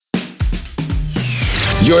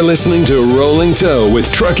You're listening to Rolling Toe with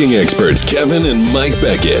trucking experts Kevin and Mike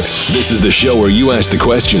Beckett. This is the show where you ask the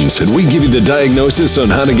questions and we give you the diagnosis on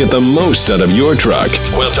how to get the most out of your truck.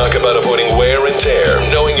 We'll talk about avoiding wear and tear,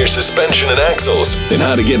 knowing your suspension and axles, and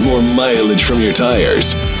how to get more mileage from your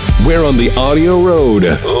tires. We're on the audio road.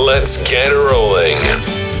 Let's get rolling.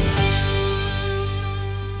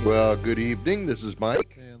 Well, good evening. This is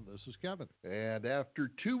Mike. And this is Kevin. And after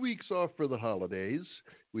 2 weeks off for the holidays,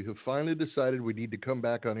 we have finally decided we need to come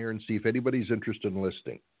back on here and see if anybody's interested in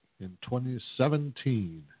listening. In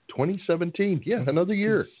 2017. 2017, yeah, another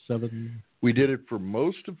year. We did it for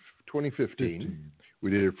most of 2015.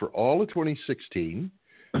 We did it for all of 2016.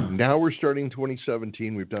 Now we're starting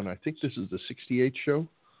 2017. We've done, I think this is the 68th show.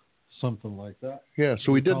 Something like that. Yeah,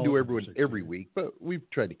 so we didn't do everyone every week, but we've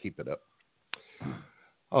tried to keep it up.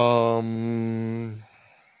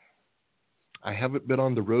 I haven't been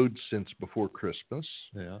on the road since before Christmas.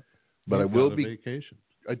 Yeah. But I will be. Vacation.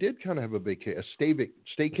 I did kind of have a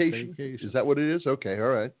staycation. Is that what it is? Okay, all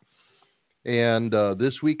right. And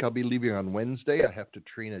this week I'll be leaving on Wednesday. I have to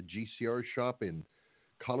train a GCR shop in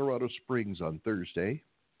Colorado Springs on Thursday.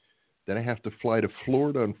 Then I have to fly to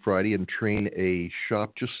Florida on Friday and train a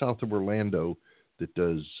shop just south of Orlando that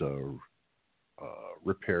does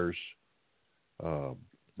repairs,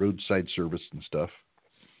 roadside service and stuff.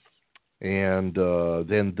 And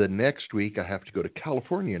then the next week, I have to go to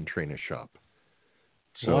California and train a shop.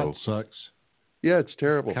 So well, that sucks. Yeah, it's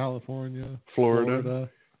terrible. California, Florida.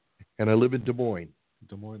 And I live in Des Moines.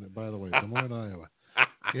 Des Moines, Iowa.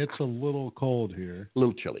 It's a little cold here. A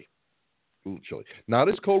little chilly. Not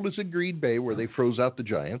as cold as in Green Bay where they froze out the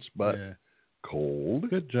Giants, but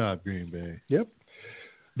cold. Good job, Green Bay. Yep.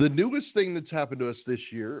 The newest thing that's happened to us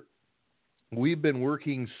this year, we've been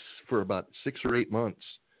working for about 6 or 8 months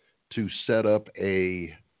to set up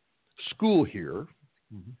a school here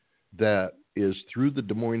that is through the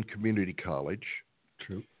Des Moines Community College.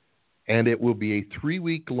 True. And it will be a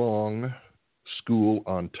 3-week-long school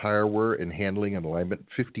on tire wear and handling and alignment,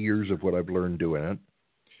 50 years of what I've learned doing it.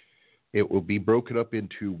 It will be broken up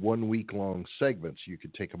into 1-week-long segments. You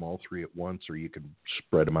could take them all 3 at once, or you can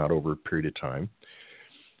spread them out over a period of time.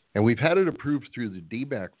 And we've had it approved through the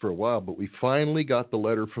DMAC for a while, but we finally got the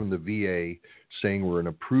letter from the VA saying we're an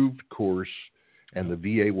approved course and the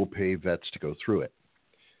VA will pay vets to go through it.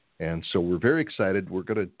 And so we're very excited. We're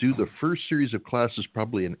going to do the first series of classes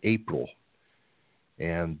probably in April,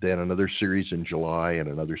 and then another series in July and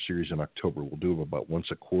another series in October. We'll do them about once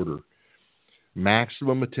a quarter.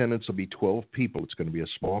 Maximum attendance will be 12 people. It's going to be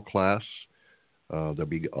a small class. There'll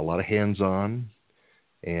be a lot of hands-on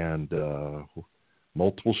and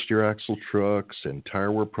multiple steer axle trucks and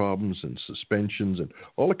tire wear problems and suspensions and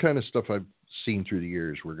all the kind of stuff I've seen through the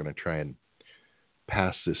years. We're going to try and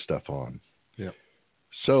pass this stuff on. Yep.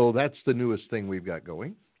 So that's the newest thing we've got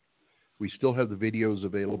going. We still have the videos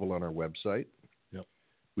available on our website. Yep.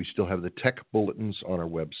 We still have the tech bulletins on our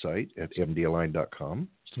website at mdalign.com.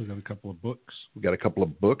 Still got a couple of books. We've got a couple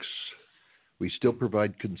of books. We still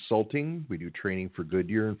provide consulting. We do training for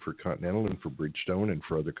Goodyear and for Continental and for Bridgestone and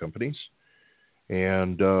for other companies.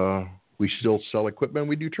 And we still sell equipment.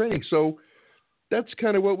 We do training. So that's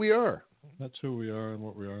kind of what we are. That's who we are and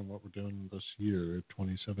what we are and what we're doing this year,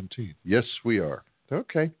 2017. Yes, we are.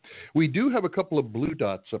 Okay. We do have a couple of blue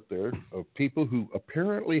dots up there of people who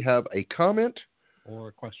apparently have a comment. Or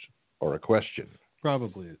a question.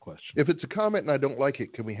 Probably a question. If it's a comment and I don't like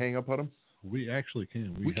it, can we hang up on them? We actually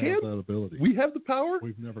can. We can? have that ability. We have the power?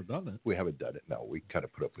 We've never done it. We haven't done it. No, we kind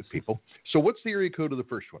of put up with people. So what's the area code of the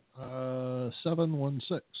first one?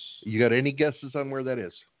 716. You got any guesses on where that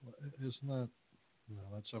is? Isn't that? No,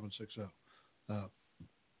 that's 760.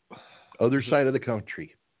 Other side of the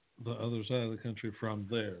country. The other side of the country from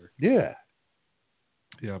there. Yeah.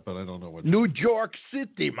 Yeah, but I don't know what. New York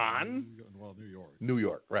City, man. Well, New York. New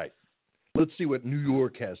York, right. Let's see what New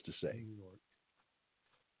York has to say. New York.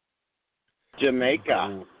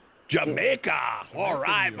 Jamaica. All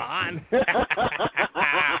right, man.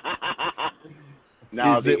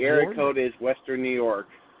 No, the area code is Western New York.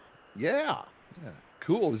 Yeah.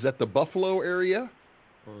 Cool. Is that the Buffalo area?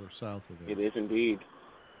 Or south of it? It is indeed.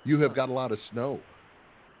 You have got a lot of snow.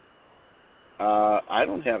 I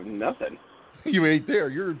don't have nothing. You ain't there.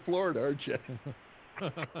 You're in Florida, aren't you?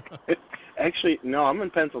 Actually, no, I'm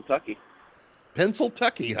in Pennsylvania.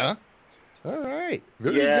 Pennsylvania, huh? All right.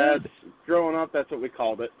 Very good. Growing up, that's what we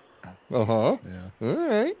called it. Uh-huh. Yeah. All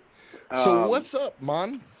right. So what's up,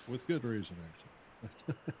 man? With good reason,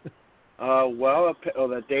 actually. Well,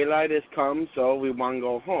 the daylight has come, so we want to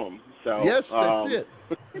go home. So yes, that's it.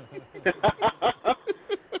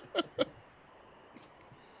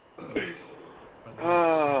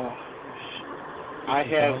 I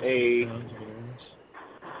have a.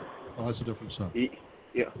 Oh, that's a different stuff.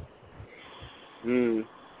 Yeah.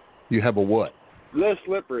 You have a what? A little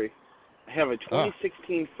slippery. I have a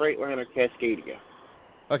 2016 Freightliner Cascadia.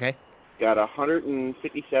 Okay. Got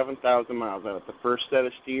 157,000 miles on it. The first set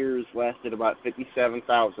of steers lasted about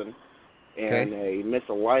 57,000, and a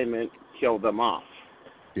misalignment killed them off.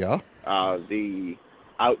 Yeah. The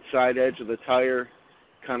outside edge of the tire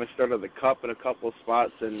kind of started to cup in a couple of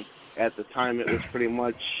spots, and at the time it was pretty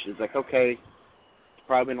much, it's like, okay, it's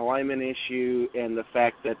probably an alignment issue, and the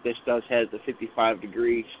fact that this does has the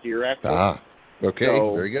 55-degree steer axle. Okay,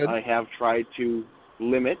 so very good. I have tried to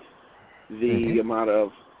limit the amount of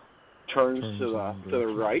turns to the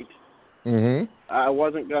right. I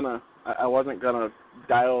wasn't gonna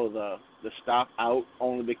dial the stop out,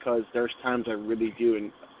 only because there's times I really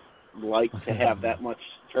do like to have that much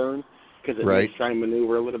turn, because it makes trying to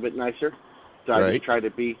maneuver a little bit nicer. So I just try to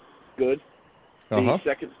be good. The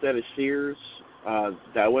second set of steers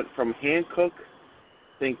that went from Hankook,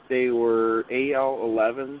 I think they were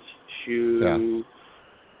AL11s, to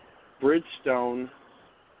Bridgestone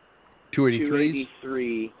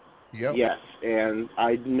 283. Yep. Yes, and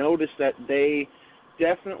I noticed that they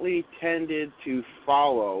definitely tended to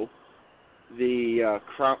follow they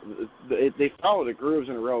follow the grooves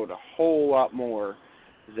in the road a whole lot more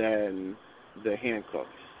than the Hankooks.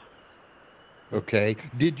 Okay.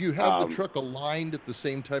 Did you have the truck aligned at the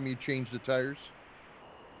same time you changed the tires?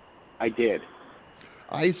 I did.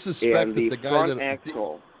 I suspect and that the guy front that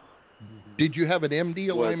axle. Did you have an MD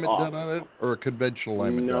alignment done on it, or a conventional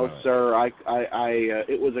alignment done on it? No, sir.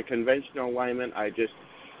 It was a conventional alignment. I just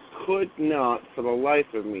could not, for the life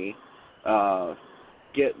of me,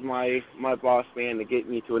 get my boss man to get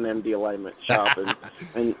me to an MD alignment shop,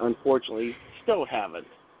 and unfortunately, still haven't.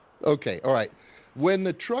 Okay, all right. When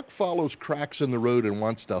the truck follows cracks in the road and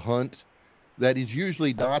wants to hunt, that is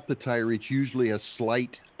usually not the tire. It's usually a slight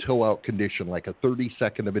toe-out condition, like a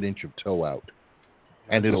 32nd of an inch of toe-out.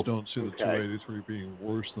 And I just don't see the 283 being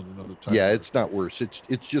worse than another tire. Yeah, it's not worse.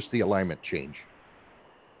 It's just the alignment change.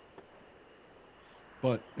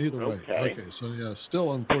 But either way, okay. So yeah,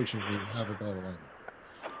 still unfortunately have a bad alignment.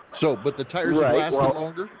 So, but the tires have lasted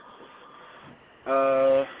longer.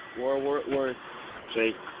 We're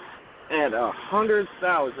say at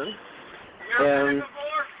 100,000.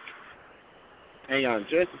 Hang on,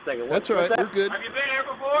 just a second. That's all right. That? We're good. Have you been here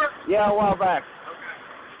before? Yeah, a while back.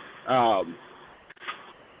 Okay.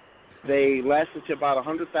 They lasted to about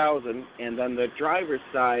 100,000, and then the driver's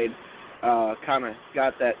side kind of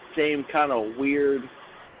got that same kind of weird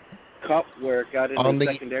cup where it got into the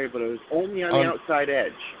secondary, but it was only on the outside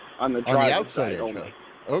edge, on the driver's side only.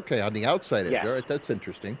 Okay, on the outside edge. Yes. All right, that's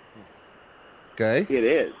interesting. Okay. It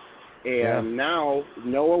is. And now,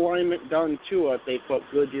 no alignment done to it. They put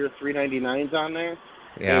Goodyear 399s on there,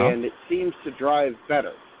 and it seems to drive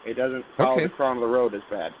better. It doesn't follow the crown of the road as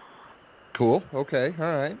bad. Cool. Okay. All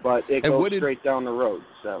right. But it goes straight down the road.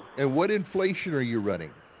 So. And what inflation are you running?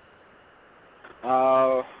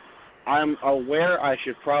 I'm aware I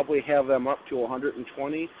should probably have them up to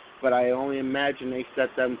 120, but I only imagine they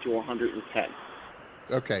set them to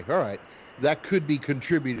 110. Okay. All right. That could be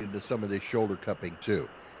contributed to some of this shoulder cupping too.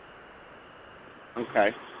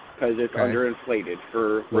 Okay. Because it's underinflated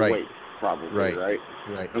for weight, probably, right?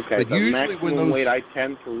 Right. Okay. But the maximum weight I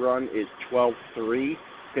tend to run is 12.3.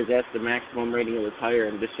 Because that's the maximum rating of the tire,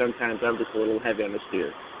 and just sometimes I'm just a little heavy on the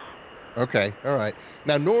steer. Okay, all right.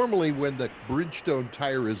 Now, normally when the Bridgestone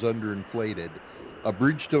tire is underinflated, a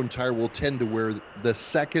Bridgestone tire will tend to wear the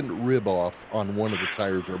second rib off on one of the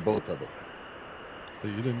tires or both of them. So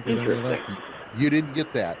you didn't get any of that? You didn't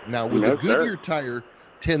get that. Now, with the Goodyear tire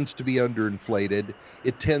tends to be underinflated,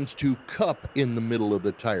 it tends to cup in the middle of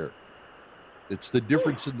the tire. It's the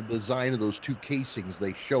difference in the design of those two casings.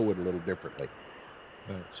 They show it a little differently.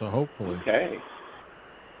 So hopefully,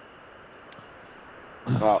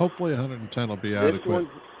 hopefully 110 will be adequate.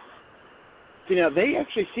 Now they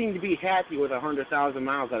actually seem to be happy with 100,000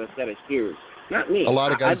 miles on a set of steers. Not me. A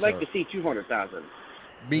lot of guys I'd like to see 200,000.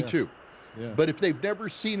 Me too. Yeah. But if they've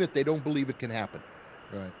never seen it, they don't believe it can happen.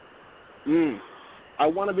 Right. I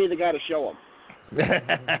want to be the guy to show them.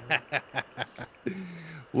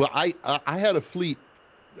 Well, I had a fleet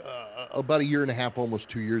about a year and a half, almost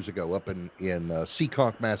 2 years ago, up in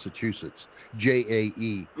Seekonk, Massachusetts,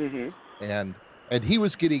 JAE, and he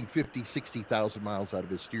was getting 60,000 miles out of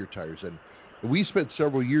his steer tires, and we spent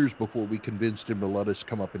several years before we convinced him to let us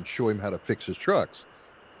come up and show him how to fix his trucks.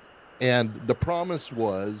 And the promise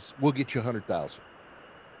was, we'll get you 100,000.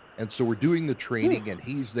 And so we're doing the training, and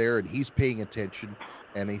he's there, and he's paying attention,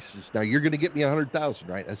 and he says, now you're going to get me 100,000,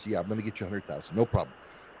 right? I said, yeah, I'm going to get you 100,000, no problem.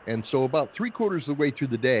 And so about 3/4 of the way through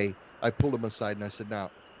the day, I pulled him aside and I said, now,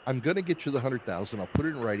 I'm going to get you the 100,000. I'll put it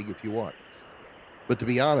in writing if you want. But to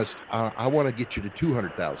be honest, I want to get you to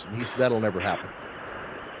 200,000. He said, that'll never happen.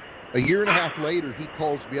 A year and a half later, he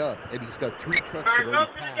calls me up, and he's got 3 trucks that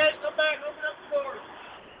already passed. Come back, open up the doors.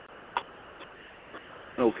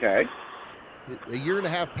 Okay. A year and a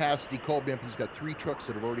half passed, he called me up, and he's got 3 trucks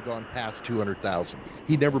that have already gone past 200,000.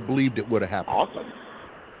 He never believed it would have happened. Awesome.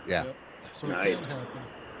 Yeah. Yep. So Nice. it can happen.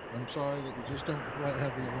 I'm sorry that you just don't quite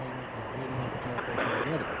have the alignment of waiting on the calculation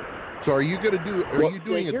together. So are you going to do? Are Well, you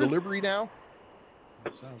doing a here's- delivery now?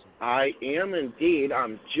 It sounds like I am indeed.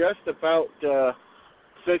 I'm just about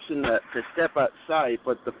fixing to step outside.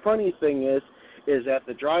 But the funny thing is that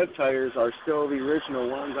the drive tires are still the original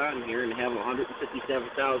ones on here and have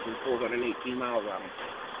 157,418 miles on them.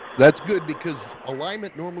 That's good because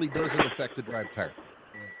alignment normally doesn't affect the drive tire.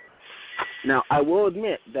 Now, I will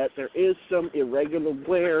admit that there is some irregular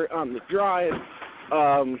wear on the drive,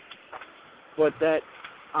 but that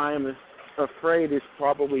I'm afraid is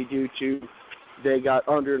probably due to they got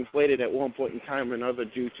underinflated at one point in time, and other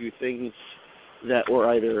due to things that were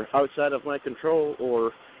either outside of my control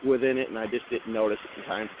or within it, and I just didn't notice at the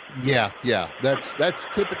time. Yeah. That's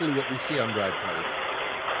typically what we see on drive tires.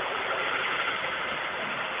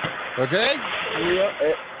 Okay. Yeah,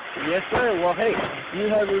 yes, sir. Well, hey, you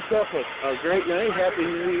have yourself a great night. Happy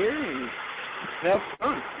New Year, and have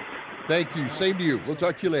fun. Thank you. Same to you. We'll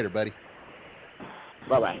talk to you later, buddy.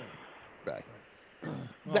 Bye-bye. Bye. Well,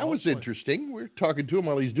 That was hopefully- interesting. We're talking to him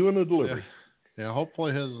while he's doing the delivery. Yeah,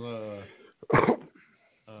 hopefully his what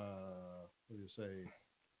do you say?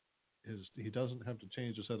 He doesn't have to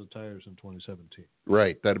change a set of tires in 2017.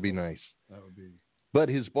 Right. That'd be nice. That would be. But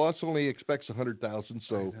his boss only expects 100,000, I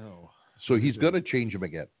so know. he's going to change them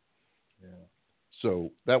again. Yeah.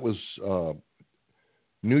 So that was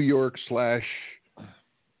New York /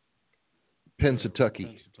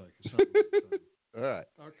 Pennsatucky. All right.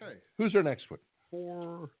 Okay. Who's our next one?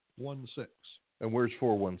 416. And where's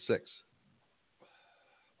 416?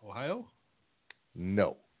 Ohio?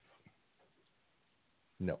 No.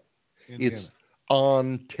 Indiana. It's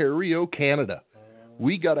Ontario, Canada.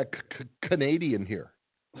 We got a Canadian here.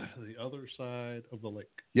 The other side of the lake.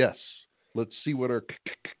 Yes. Let's see what our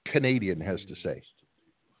Canadian has to say.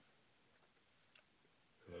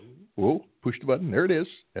 Oh, push the button. There it is.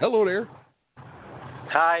 Hello there.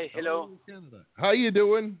 Hi, hello. Canada. How you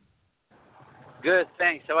doing? Good,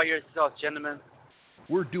 thanks. How about yourself, gentlemen?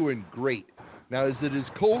 We're doing great. Now, is it as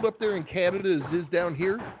cold up there in Canada as it is down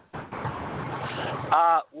here?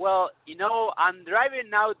 Well, I'm driving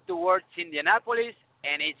now towards Indianapolis,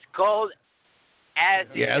 and it's cold as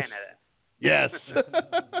in Yes. Canada. Yes.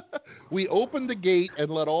 We opened the gate and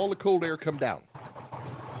let all the cold air come down.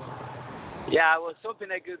 Yeah, I was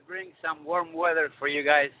hoping I could bring some warm weather for you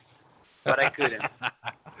guys, but I couldn't.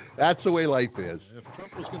 That's the way life is. If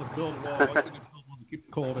Trump was going to build a wall, why couldn't he build one to keep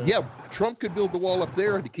the cold air? Yeah, Trump could build the wall up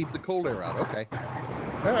there to keep the cold air out. Okay.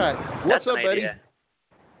 All right. What's That's up, an buddy? idea.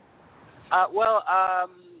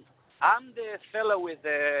 I'm the fellow with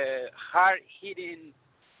the hard-hitting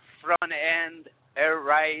front-end air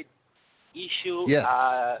ride issue. Yes.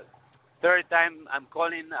 Third time I'm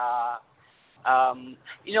calling.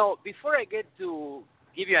 Before I get to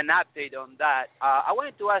give you an update on that, I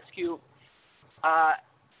wanted to ask you,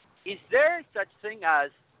 is there such thing as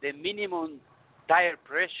the minimum tire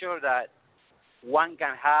pressure that one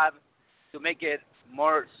can have to make it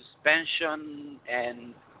more suspension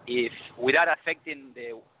and if without affecting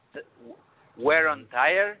the wear on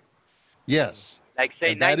tire? Yes. Like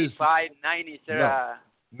say And that is- 95, 90, is there a...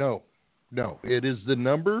 No. It is the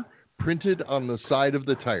number printed on the side of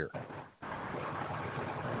the tire.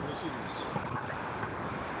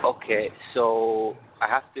 Okay, so I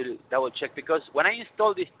have to double check because when I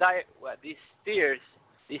installed these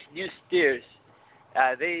new steers,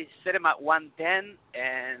 they set them at 110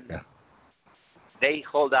 and they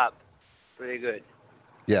hold up pretty good.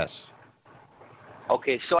 Yes.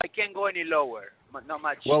 Okay, so I can't go any lower, not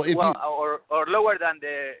much. Well, if or lower than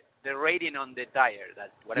the rating on the tire.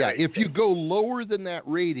 That's whatever. Yeah, if you go lower than that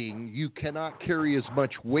rating, you cannot carry as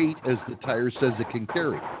much weight as the tire says it can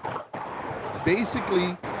carry.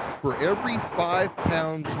 Basically, for every 5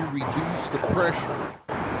 pounds you reduce the pressure,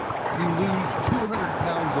 you lose 200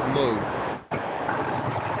 pounds of load.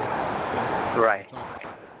 Right.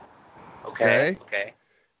 Okay.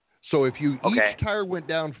 So if you Okay. each tire went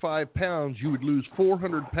down 5 pounds, you would lose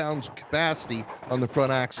 400 pounds capacity on the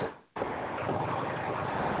front axle.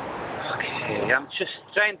 Okay, I'm just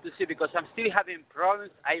trying to see because I'm still having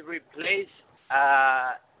problems. I replaced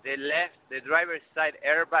the driver's side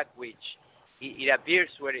airbag, which it appears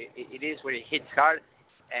where it is where it hits hard,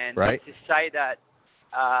 and right. it's a side that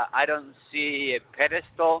I don't see a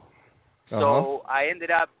pedestal. So I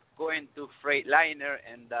ended up going to Freightliner,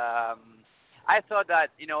 and I thought that,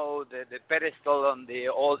 the pedestal on the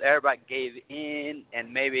old airbag gave in,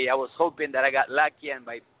 and maybe I was hoping that I got lucky, and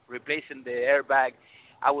by replacing the airbag,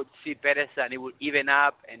 I would see pedestal and it would even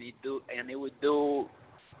up, and it would do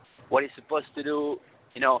what it's supposed to do.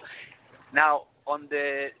 Now on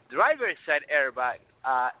the driver's side airbag,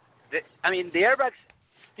 the airbags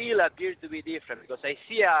still appear to be different, because I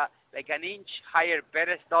see like an inch higher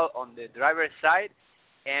pedestal on the driver's side,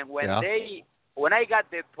 and when I got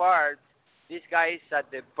the parts, these guys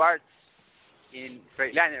at the parts in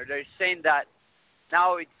Freightliner, they're saying that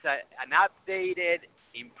now it's an updated,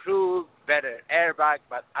 improved, better airbag,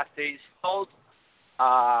 but after installed,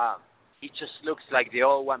 it just looks like the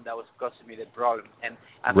old one that was causing me the problem. And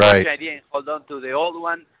unfortunately, I didn't hold on to the old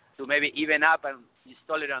one to maybe even up and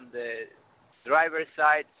install it on the driver's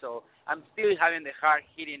side. So I'm still having the hard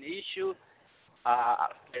hitting issue.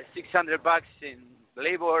 $600 in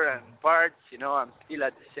labor and parts, I'm still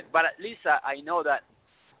at the same. But at least I know that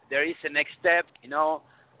there is a next step.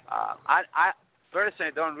 I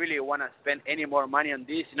personally don't really want to spend any more money on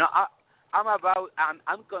this.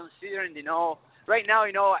 I'm considering, right now,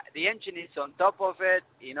 the engine is on top of it.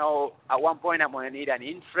 At one point I'm going to need an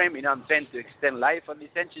in-frame. I'm trying to extend life on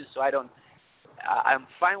this engine, so I'm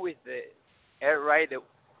fine with the air ride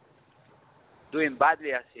doing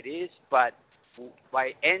badly as it is, but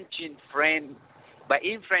by in-frame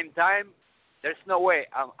time, there's no way.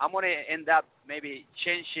 I'm going to end up maybe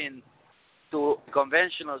changing to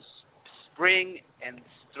conventional spring and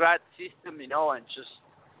strut system, and just,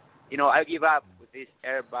 I give up with this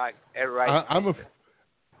air ride.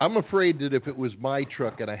 I'm afraid that if it was my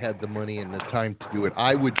truck and I had the money and the time to do it,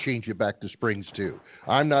 I would change it back to springs too.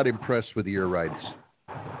 I'm not impressed with the air rides.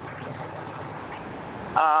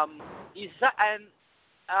 Is that, and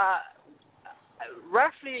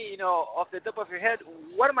roughly, off the top of your head,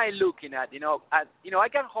 what am I looking at? I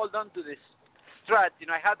can hold on to this strut.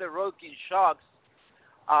 I have the Rokin shocks.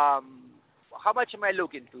 How much am I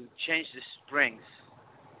looking to change the springs?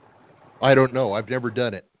 I don't know. I've never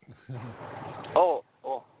done it.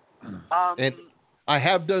 And I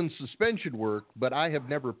have done suspension work, but I have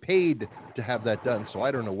never paid to have that done, so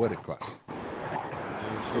I don't know what it costs.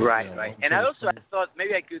 Right. And I thought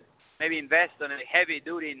maybe I could invest on a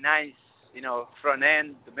heavy-duty, nice, front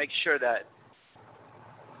end to make sure that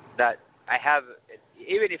I have,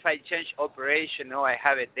 even if I change operation, I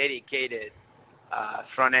have a dedicated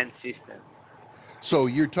front end system. So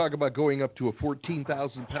you're talking about going up to a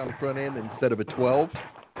 14,000-pound front end instead of a 12?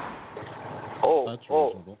 That's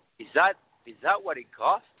reasonable. Is that what it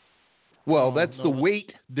costs? Well, that's the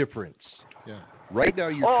weight difference. Yeah. Right now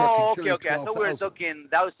you're trucking okay. I thought we were talking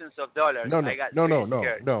thousands of dollars.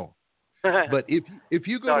 No. But if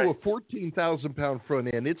you go to a 14,000-pound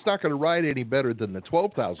front end, it's not going to ride any better than the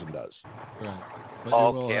 12,000 does. Right. But you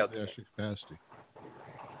will have the extra capacity.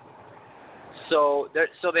 So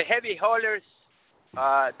the heavy haulers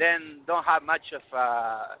then don't have much of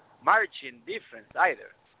a margin difference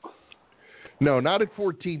either. No, not at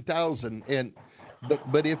 14,000.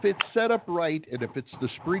 But if it's set up right, and if it's the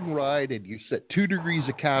spring ride, and you set 2 degrees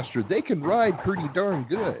of caster, they can ride pretty darn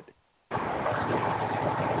good.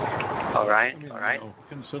 All right.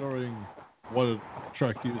 Considering what a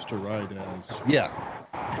truck used to ride as. Yeah.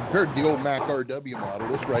 Compared to the old Mack RW model,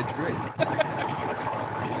 this rides great.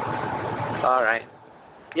 All right.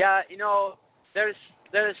 Yeah,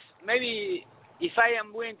 there's maybe, if I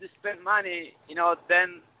am willing to spend money,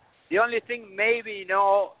 then the only thing maybe,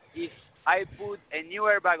 if I put a new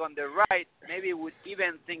airbag on the right, maybe it would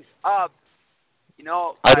even things up,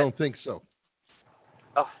 I don't think so.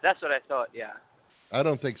 Oh, that's what I thought, yeah. I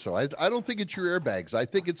don't think so. I don't think it's your airbags. I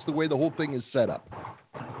think it's the way the whole thing is set up.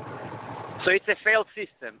 So it's a failed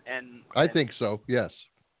system, I think so, yes.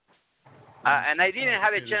 And I didn't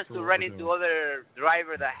have a chance to run into other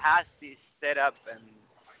driver that has this set up and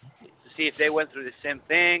to see if they went through the same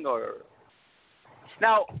thing or.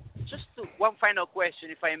 Now, just one final question,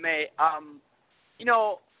 if I may.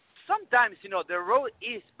 Sometimes, the road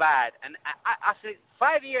is bad. And as a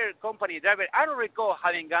 5-year company driver, I don't recall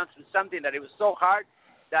having gone through something that it was so hard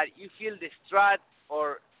that you feel the strut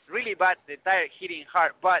or really bad, the tire hitting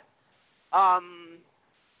hard. But,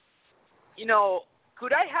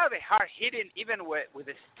 could I have a hard hitting even with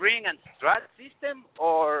a spring and strut system?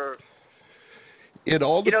 Or it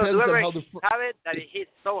all depends on how the have it that it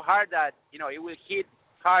hits so hard that it will hit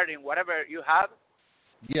hard in whatever you have.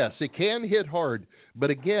 Yes, it can hit hard,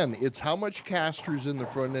 but again, it's how much caster's in the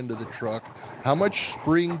front end of the truck, how much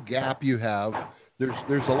spring gap you have.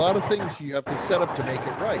 There's a lot of things you have to set up to make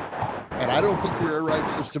it right, and I don't think your air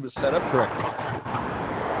ride system is set up correctly.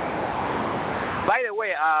 By the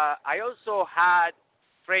way, I also had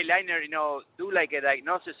Freightliner, do like a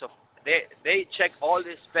diagnosis of. They check all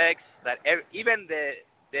the specs that even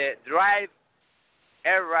the drive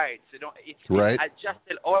air rides, it's right.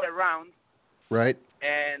 adjusted all around. Right.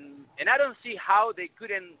 And I don't see how they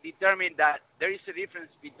couldn't determine that there is a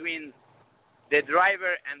difference between the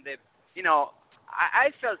driver and the,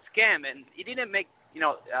 I felt scammed, and it didn't make,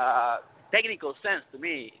 technical sense to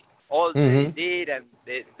me. All they did and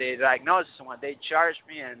the diagnosis and what they charged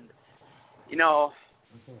me, and,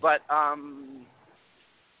 but,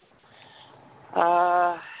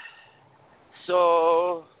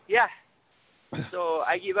 so, yeah. So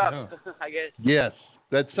I give up, I guess. Yes,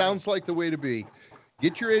 that sounds like the way to be.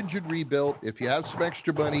 Get your engine rebuilt. If you have some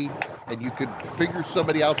extra money and you could figure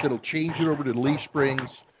somebody out that'll change it over to leaf springs,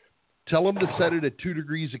 tell them to set it at 2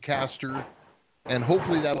 degrees of caster, and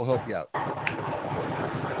hopefully that'll help you out.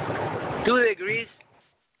 2 degrees?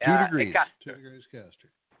 2 degrees. 2 degrees caster.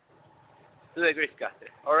 2 degrees caster.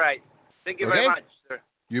 All right. Thank you very much, sir.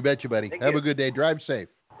 You betcha, buddy. Have a good day. Drive safe.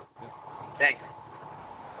 Thanks.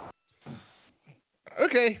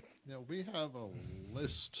 Okay. Now, we have a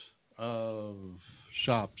list of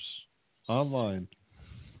shops online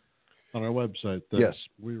on our website that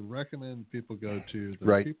we recommend people go to.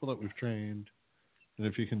 The people that we've trained. And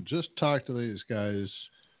if you can just talk to these guys,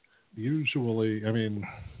 usually, I mean,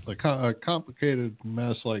 a complicated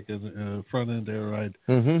mess like a front-end air ride,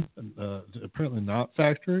 apparently not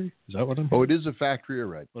factory. Is that what I'm hearing? Oh, it is a factory air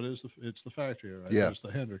ride. But it's the factory air ride. Yeah. It's the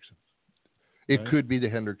Hendrickson. It could be the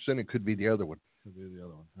Hendrickson. It could be the other one. Could be the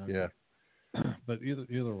other one. Okay. Yeah. But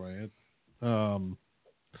either way,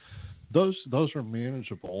 those are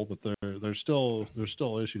manageable, but there's still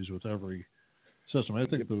issues with every system. I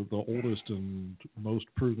think the oldest and most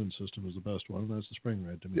proven system is the best one, and that's the spring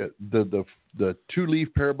ride to me. Yeah, the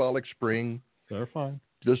 2-leaf parabolic spring. They're fine.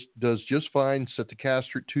 Does just fine. Set the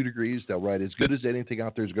caster at 2 degrees. They'll ride as good as anything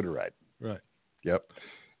out there is going to ride. Right. Yep.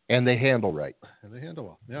 And they handle right. And they handle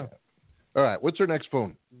well. Yeah. All right. What's our next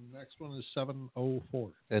phone? The next one is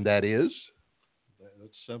 704. And that is?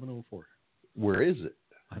 That's 704. Where is it?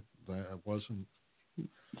 That wasn't.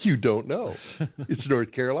 You don't know. It's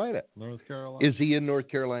North Carolina. North Carolina. Is he in North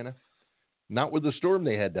Carolina? Not with the storm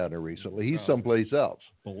they had down there recently. He's someplace else.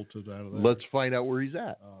 Bolted out of there. Let's find out where he's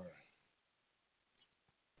at. All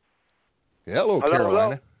right. Hello,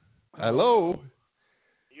 Carolina. Hello.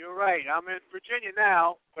 You're right. I'm in Virginia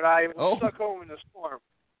now, but I was stuck home in the storm.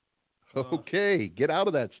 Okay, get out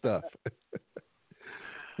of that stuff.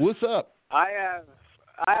 What's up? I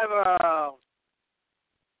have a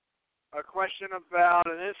question about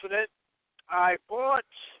an incident. I bought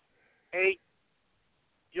a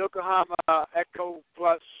Yokohama Echo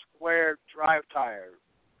Plus Square drive tire.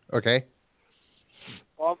 Okay.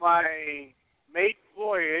 On my maiden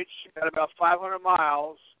voyage, got about 500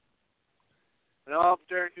 miles, and I'm up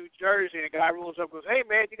there in New Jersey, and a guy rolls up and goes, "Hey,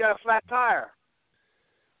 man, you got a flat tire."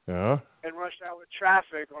 And rushed out with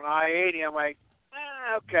traffic on I-80. I'm like,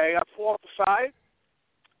 okay. I pull off the side,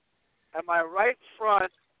 and my right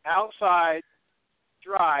front outside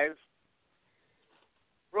drive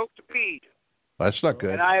broke the bead. That's not good.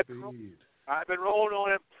 And I've been rolling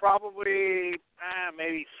on it probably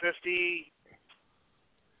maybe 50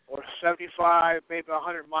 or 75, maybe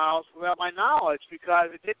 100 miles without my knowledge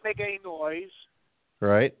because it didn't make any noise.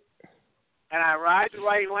 Right. And I ride the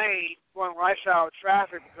right lane going rush hour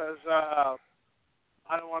traffic because I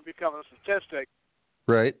don't want to become a statistic.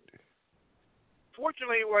 Right.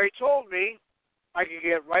 Fortunately, where he told me, I could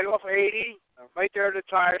get right off 80, right there at the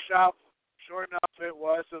tire shop. Sure enough, it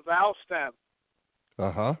was the valve stem.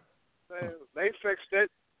 They fixed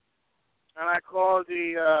it, and I called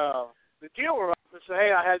the dealer up and said,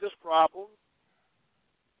 "Hey, I had this problem."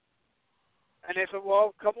 And they said,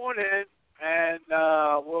 "Well, come on in, and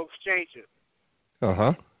we'll exchange it."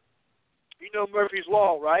 You know Murphy's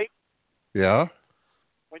Law, right? Yeah.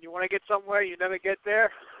 When you want to get somewhere, you never get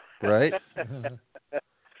there. Right.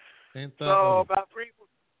 So about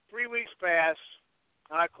three weeks passed,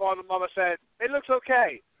 and I called them up and said, "It looks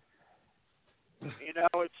okay. You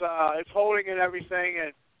know, it's holding and everything,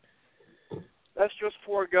 and let's just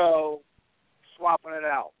forego swapping it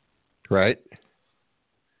out." Right.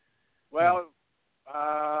 Well,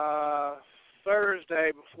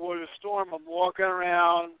 Thursday before the storm, I'm walking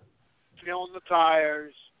around, feeling the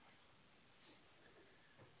tires,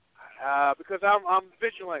 because I'm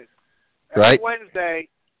vigilant. Every Wednesday,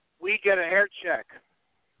 we get an air check.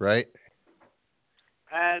 Right.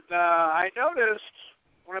 And I noticed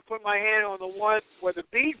when I put my hand on the one where the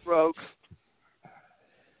bead broke,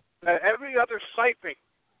 that every other siping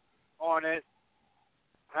on it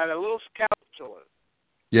had a little scalp to it.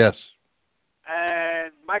 Yes.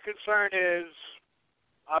 And my concern is,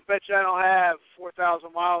 I bet you I don't have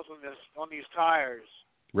 4,000 miles on these tires.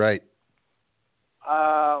 Right.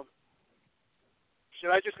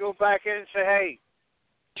 Should I just go back in and say, hey,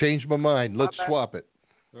 change my mind. Let's swap it.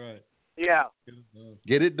 Right. Yeah.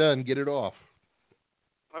 Get it done. Get it off.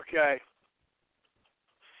 Okay.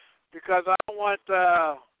 Because I don't want.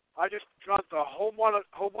 I just dumped a whole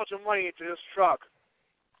bunch of money into this truck,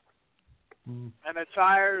 and the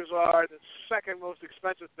tires are the second most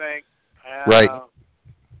expensive thing. Right.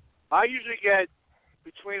 I usually get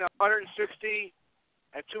between 160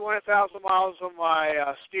 and 200,000 miles on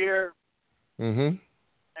my steer. Mm-hmm.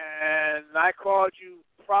 And I called you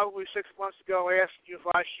probably 6 months ago asking you if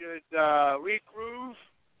I should re-groove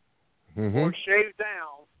or shave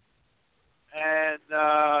down. And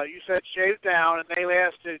you said shave down, and they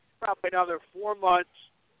lasted probably another 4 months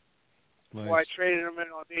before I traded them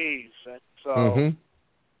in on these. And so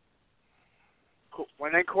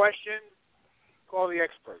when in question, call the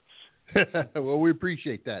experts. Well, we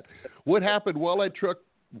appreciate that. What happened while that truck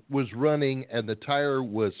was running and the tire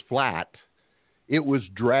was flat, it was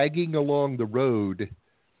dragging along the road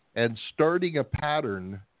and starting a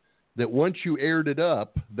pattern that once you aired it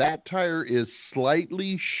up, that tire is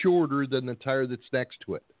slightly shorter than the tire that's next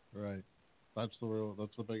to it. Right. That's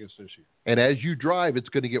the biggest issue. And as you drive, it's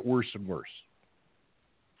going to get worse and worse.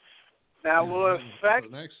 Now, will it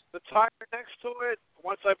affect the tire next to it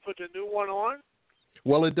once I put the new one on?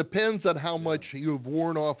 Well, it depends on how much you've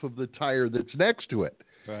worn off of the tire that's next to it.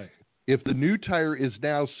 Right. If the new tire is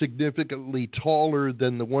now significantly taller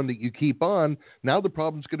than the one that you keep on, now the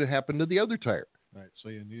problem's going to happen to the other tire. Right. So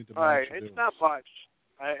you need to. All right. It's not much.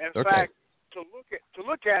 In fact, to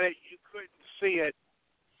look at it, you couldn't see it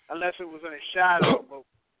unless it was in a shadow. But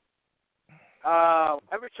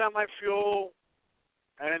every time I fuel,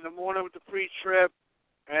 and in the morning with the pre-trip,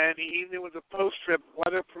 and the evening with the post-trip,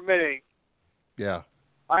 weather permitting, yeah,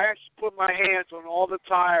 I actually put my hands on all the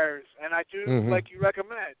tires, and I do like you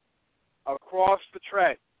recommend, across the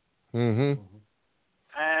tread. Mm-hmm.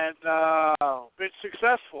 And been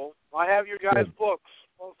successful. I have your guys' books,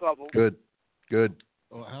 both of them. Good.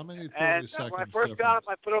 Oh, how many 30 and seconds when I first got them,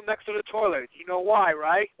 I put them next to the toilet. You know why,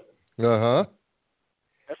 right? Uh-huh.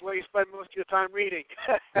 That's where you spend most of your time reading.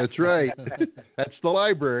 That's right. That's the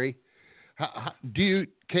library. Do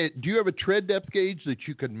you have a tread depth gauge that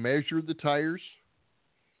you can measure the tires?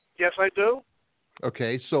 Yes, I do.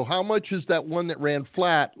 Okay, so how much is that one that ran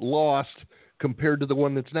flat lost compared to the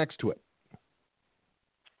one that's next to it?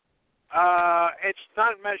 It's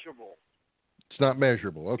not measurable. It's not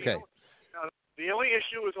measurable. Okay. The only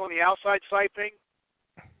issue is on the outside siping.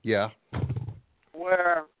 Yeah.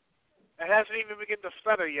 Where it hasn't even begun to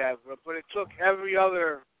feather yet, but it took every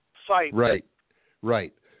other sipe.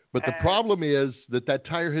 Right. But the problem is that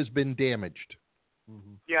tire has been damaged.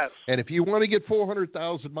 Mm-hmm. Yes. And if you want to get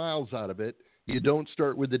 400,000 miles out of it, you don't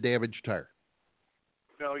start with the damaged tire.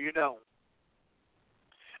 No, you don't.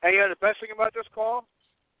 And the best thing about this call?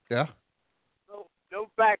 Yeah. No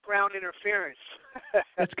background interference.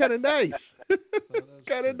 That's kind of nice.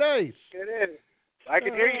 Kind of nice. It is. I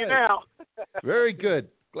can hear you now. Very good.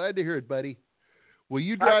 Glad to hear it, buddy. Will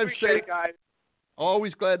you drive safe? I appreciate it, guys.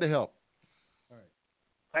 Always glad to help. All right.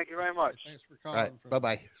 Thank you very much. Thanks for calling. All right.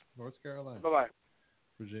 Bye-bye. North Carolina. Bye-bye.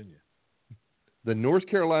 Virginia. The North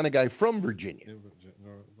Carolina guy from Virginia.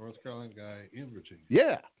 North Carolina guy in Virginia.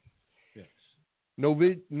 Yeah. Yes. No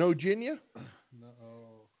Virginia? No.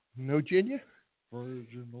 No Virginia?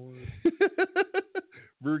 Virgin North.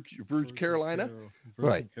 Virgin Carolina?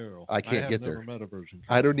 Virgin Carol. I can't get there. Never met a Virgin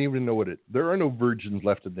Carol. I don't even know what it. There are no virgins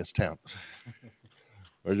left in this town.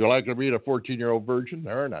 Would you like to meet a 14-year-old virgin?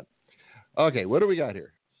 There are none. Okay, what do we got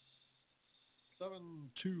here?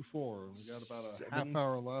 724. We got about a half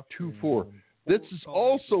hour left. 24. This is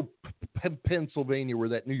also Pennsylvania, where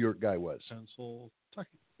that New York guy was.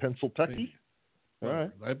 Pennsylvania. All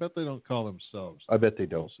right. I bet they don't call themselves. I bet they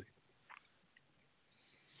don't.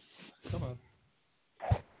 Come on.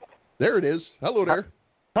 There it is. Hello there.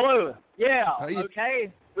 Hello. Yeah.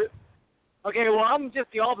 Okay. Okay. Well, I'm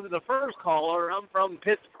just the opposite of the first caller. I'm from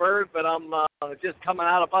Pittsburgh, but I'm just coming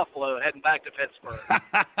out of Buffalo, heading back to Pittsburgh.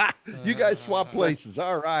 You guys swap places.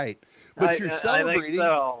 All right. But you're celebrating. I think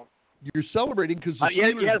so. You're celebrating because the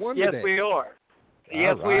Steelers won today. Yes, we are.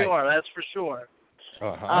 Yes, we are. That's for sure.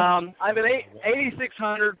 Uh-huh. I'm an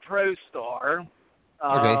 8600 Pro Star.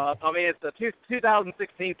 Okay. I mean, it's a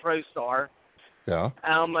 2016 Pro Star. Yeah.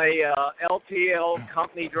 I'm a LTL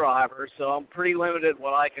company driver, so I'm pretty limited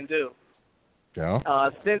what I can do. Yeah.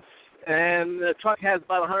 Since and the truck has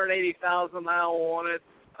about 180,000 miles on it.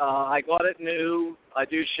 I got it new. I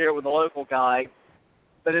do share it with a local guy,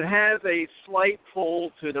 but it has a slight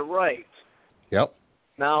pull to the right. Yep.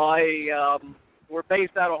 Now we're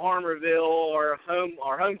based out of Harmerville. Our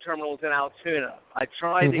home terminal is in Altoona. I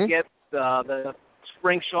tried to get the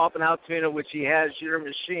spring shop in Altoona, which he has your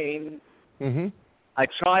machine. I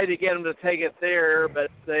tried to get them to take it there, but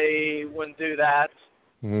they wouldn't do that.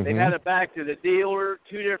 They had it back to the dealer.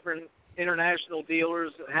 2 different international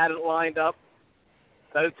dealers had it lined up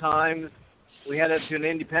both times. We had it to an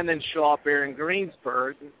independent shop here in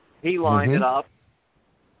Greensburg. He lined it up.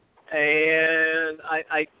 And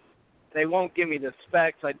they won't give me the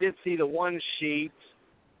specs. I did see the one sheet,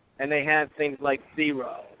 and they had things like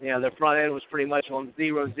 0. The front end was pretty much on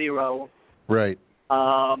 0. Right.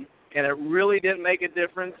 And it really didn't make a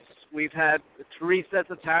difference. We've had 3 sets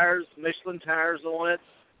of tires, Michelin tires on it.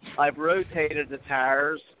 I've rotated the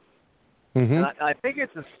tires. And I think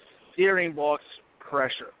it's a steering box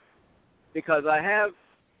pressure, because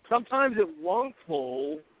sometimes it won't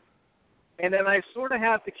pull, and then I sort of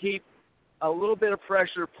have to keep a little bit of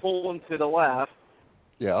pressure pulling to the left.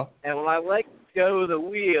 Yeah. And when I let go of the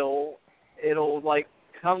wheel, it'll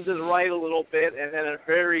come to the right a little bit, and then it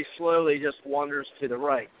very slowly just wanders to the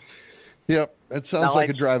right. Yep, that sounds like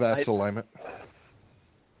a drive axle alignment.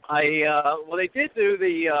 Well, they did do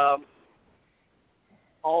the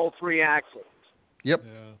all 3 axles. Yep.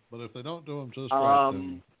 Yeah, but if they don't do them just right,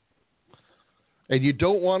 then... And you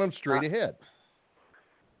don't want them straight ahead.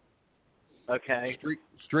 Okay.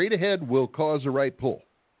 Straight ahead will cause a right pull.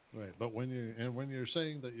 Right, but when you're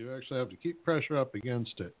saying that you actually have to keep pressure up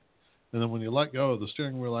against it, and then when you let go, the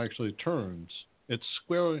steering wheel actually turns. It's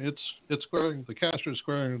squaring. The caster is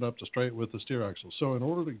squaring it up to straight with the steer axle. So in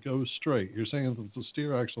order to go straight, you're saying that the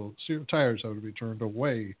steer tires have to be turned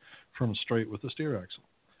away from straight with the steer axle.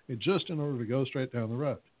 Just in order to go straight down the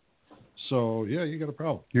road. So yeah, you got a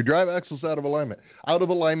problem. Your drive axle's out of alignment. Out of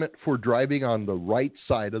alignment for driving on the right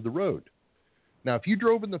side of the road. Now, if you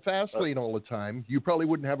drove in the fast lane all the time, you probably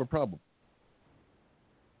wouldn't have a problem.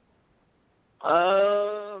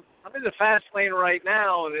 I'm in the fast lane right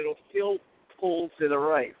now, and it'll still pull to the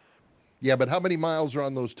right. Yeah, but how many miles are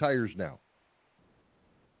on those tires now?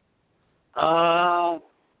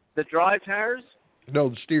 The drive tires? No,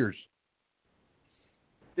 the steers.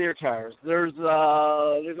 Steer tires. There's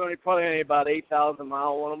only probably about 8,000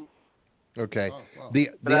 miles on them. Okay. Oh, wow. The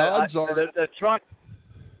odds are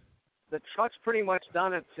the truck's pretty much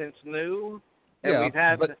done it since new. And yeah, we've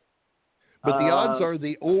had, but the odds are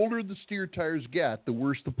the older the steer tires get, the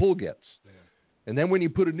worse the pull gets. Yeah. And then when you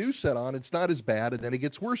put a new set on, it's not as bad, and then it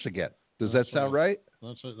gets worse again. Does that sound right?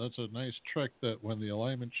 That's a nice trick that when the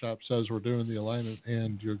alignment shop says we're doing the alignment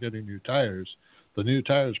and you're getting new tires, the new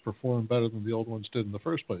tires perform better than the old ones did in the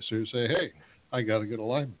first place. So you say, hey, I got a good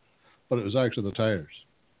alignment. But it was actually the tires.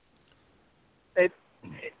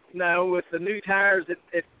 No, with the new tires,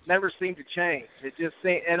 it never seemed to change. It just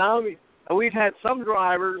seemed, and we've had some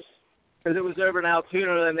drivers, because it was over in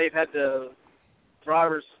Altoona, and they've had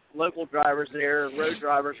local drivers there, road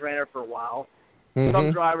drivers ran there for a while.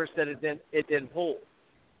 Some drivers said it didn't pull.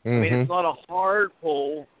 I mean, it's not a hard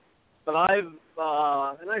pull, but and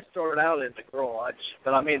I started out in the garage,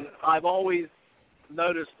 but I mean, I've always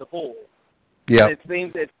noticed the pull. Yeah. It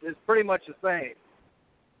seems it's pretty much the same.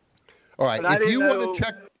 All right.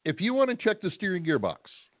 If you want to check the steering gearbox,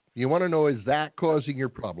 you want to know, is that causing your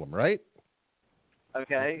problem, right?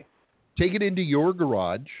 Okay. Take it into your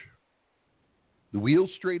garage. The wheels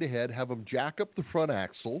straight ahead, have them jack up the front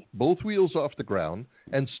axle, both wheels off the ground,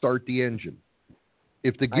 and start the engine.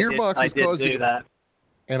 If the gearbox is causing do that.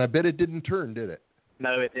 And I bet it didn't turn, did it?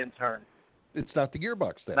 No, it didn't turn. It's not the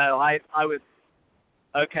gearbox then. No, I was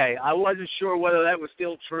okay. I wasn't sure whether that was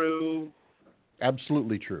still true.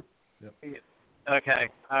 Absolutely true. Yep. Okay,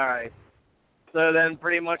 all right. So then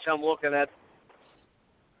pretty much I'm looking at.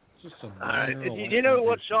 Just some all right. Do you know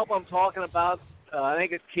what shop I'm talking about? I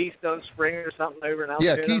think it's Keystone Spring or something over in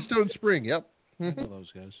Altoona. Yeah, Keystone Spring, yep.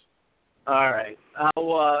 Those guys. All right.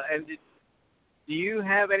 And do you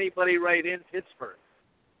have anybody right in Pittsburgh?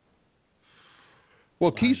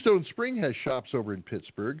 Well, Keystone Spring has shops over in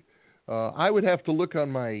Pittsburgh. I would have to look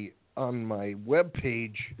on my web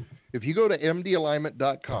page. If you go to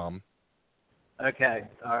mdalignment.com, okay,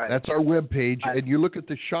 all right. That's our web page, and you look at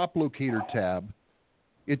the shop locator tab.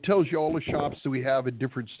 It tells you all the shops that we have in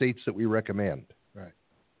different states that we recommend. Right.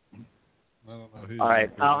 I don't know who. All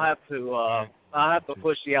right, I'll have to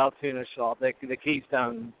push the Altoona shop, the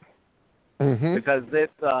Keystone, because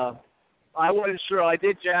I wasn't sure. I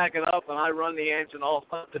did jack it up, and I run the engine off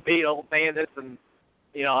the Beetle Bandits, and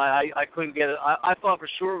I couldn't get it. I thought for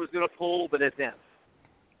sure it was going to pull, but it didn't.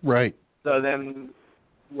 Right. So then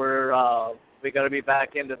we got to be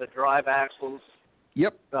back into the drive axles.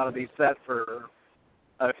 Yep. Got to be set for.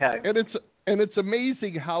 Okay. And it's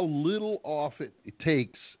amazing how little off it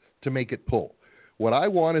takes to make it pull. What I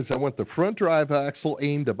want is the front drive axle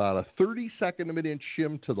aimed about a 32nd of an inch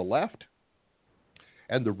shim to the left,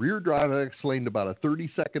 and the rear drive axle aimed about a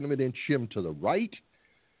 32nd of an inch shim to the right,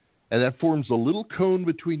 and that forms a little cone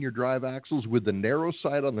between your drive axles with the narrow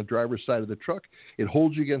side on the driver's side of the truck. It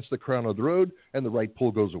holds you against the crown of the road, and the right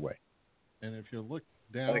pull goes away. And if you look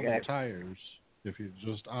down the tires, if you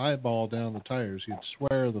just eyeball down the tires, you'd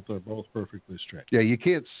swear that they're both perfectly straight. Yeah, you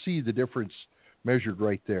can't see the difference measured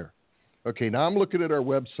right there. Okay, now I'm looking at our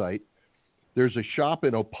website. There's a shop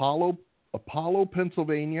in Apollo,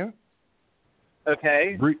 Pennsylvania.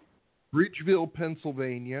 Okay. Bridgeville,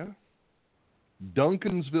 Pennsylvania.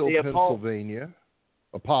 Duncansville, Pennsylvania.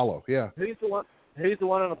 Apollo, yeah. Who's the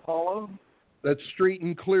one in Apollo? That's Straight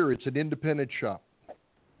and Clear. It's an independent shop.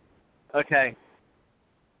 Okay.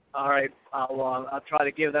 All right. I'll try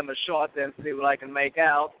to give them a shot then, see what I can make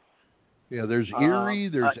out. Yeah, there's Erie,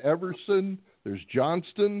 there's Everson, there's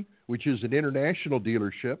Johnston, which is an international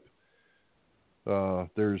dealership.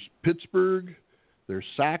 There's Pittsburgh, there's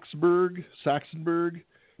Saxonburg,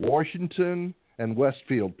 Washington, and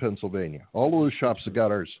Westfield, Pennsylvania. All of those shops have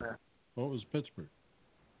got ours. What was Pittsburgh?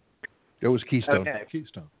 It was Keystone. Okay.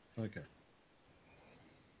 Keystone. Okay.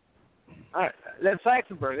 All right. Then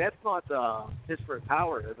Saxonburg, that's not Pittsburgh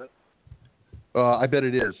Power, is it? I bet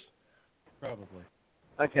it is. Probably.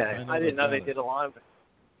 Okay. I didn't know they did alignment.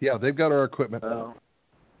 Yeah, they've got our equipment.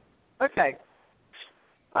 Okay.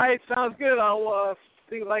 All right, sounds good. I'll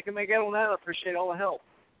see what I can make out on that. I appreciate all the help.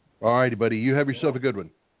 All righty, buddy. You have yourself a good one.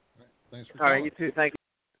 Thanks for calling. All right, you too. Thank you.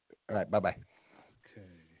 All right, bye-bye. Okay.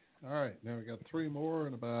 All right, now we got 3 more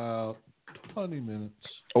in about 20 minutes.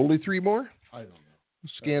 Only 3 more? I don't know.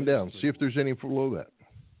 Scan down. See if there's any below that.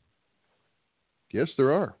 Yes,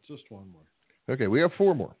 there are. Just 1 more. Okay, we have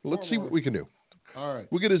 4 more. Let's see what we can do. All right.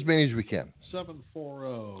 We'll get as many as we can.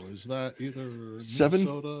 740. Is that either Minnesota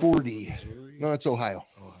 740. Or Missouri? No, it's Ohio.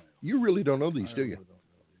 You really don't know these, do you? I really don't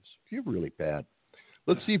know these. You're really bad.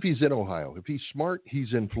 Let's see if he's in Ohio. If he's smart,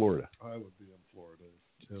 he's in Florida. I would be in Florida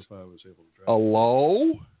if I was able to drive.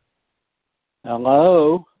 Hello?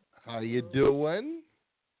 Hello. How you doing?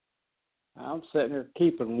 I'm sitting here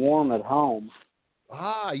keeping warm at home.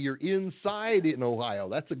 Ah, you're inside in Ohio.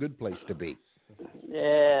 That's a good place to be.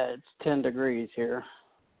 Yeah, it's 10 degrees here.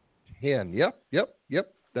 10. Yep.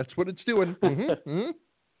 That's what it's doing.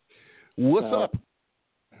 What's up?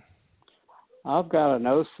 I've got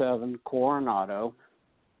an 07 Coronado.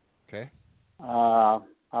 Okay.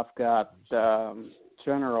 I've got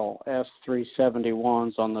General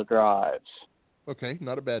S371s on the drives. Okay,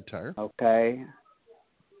 not a bad tire. Okay.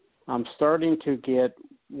 I'm starting to get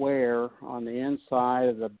wear on the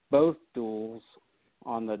inside of both duals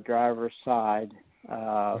on the driver's side.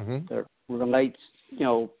 That relates,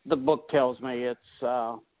 the book tells me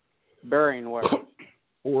it's bearing wear.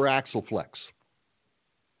 Or axle flex.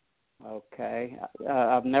 Okay.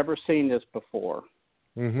 I've never seen this before.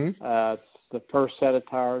 It's the first set of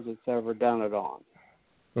tires that's ever done it on.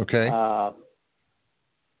 Okay.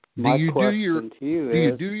 My question to you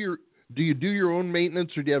is, do you do your own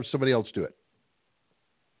maintenance, or do you have somebody else do it?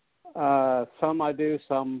 Some I do,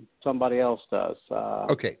 some somebody else does.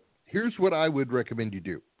 Okay. Here's what I would recommend you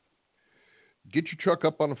do. Get your truck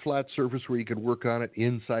up on a flat surface where you can work on it.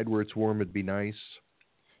 Inside where it's warm, it'd be nice.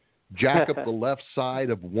 Jack up the left side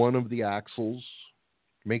of one of the axles.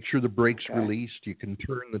 Make sure the brake's released. You can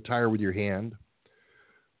turn the tire with your hand.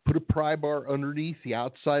 Put a pry bar underneath the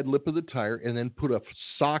outside lip of the tire, and then put a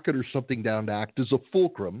socket or something down to act as a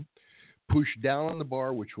fulcrum. Push down on the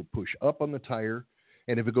bar, which will push up on the tire.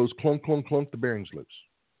 And if it goes clunk, clunk, clunk, the bearing's loose.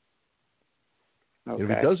 Okay. If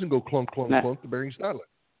it doesn't go clunk, clunk, clunk, the bearing's not loose.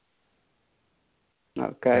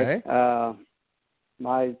 Okay.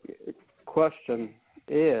 My question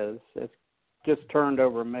is, it's just turned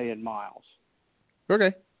over 1 million miles.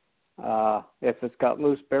 Okay. If it's got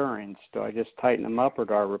loose bearings, do I just tighten them up or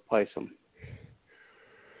do I replace them?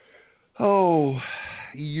 Oh,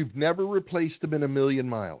 you've never replaced them in 1 million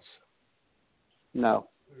miles? No.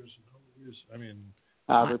 There's no use. I mean,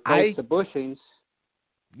 I replaced the bushings.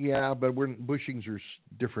 Yeah, but bushings are a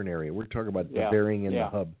different area. We're talking about the bearing and the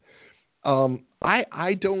hub.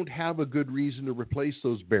 I don't have a good reason to replace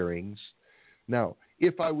those bearings. Now,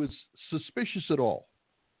 if I was suspicious at all,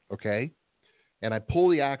 okay, and I pull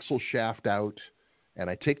the axle shaft out and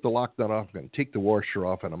I take the lock nut off, I'm going to take the washer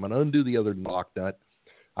off, and I'm going to undo the other lock nut,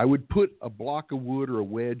 I would put a block of wood or a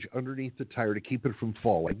wedge underneath the tire to keep it from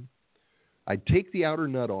falling. I'd take the outer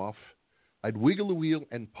nut off. I'd wiggle the wheel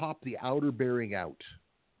and pop the outer bearing out.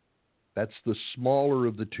 That's the smaller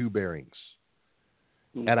of the two bearings.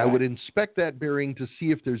 Okay. And I would inspect that bearing to see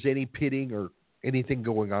if there's any pitting or anything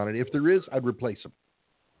going on. And if there is, I'd replace them.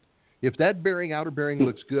 If that outer bearing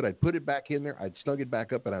looks good, I'd put it back in there, I'd snug it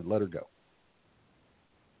back up, and I'd let her go.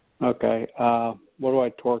 Okay. What do I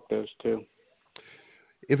torque those to?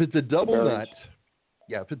 If it's a double nut,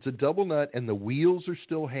 if it's a double nut and the wheels are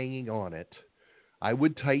still hanging on it, I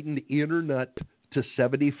would tighten the inner nut to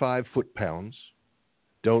 75 foot-pounds.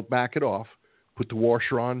 Don't back it off. Put the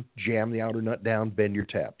washer on, jam the outer nut down, bend your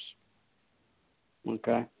tabs.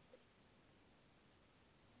 Okay.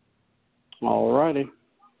 All righty.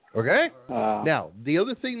 Okay? Now, the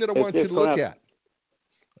other thing that I want you to look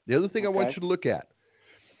at,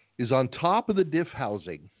 is on top of the diff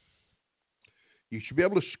housing, you should be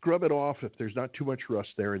able to scrub it off if there's not too much rust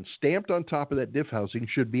there, and stamped on top of that diff housing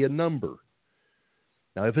should be a number.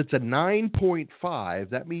 Now, if it's a 9.5,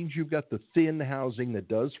 that means you've got the thin housing that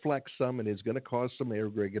does flex some and is going to cause some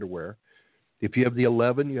irregular wear. If you have the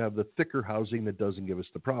 11, you have the thicker housing that doesn't give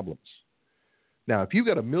us the problems. Now, if you've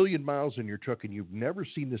got 1 million miles in your truck and you've never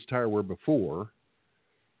seen this tire wear before,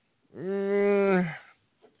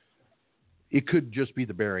 it could just be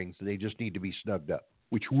the bearings. They just need to be snugged up,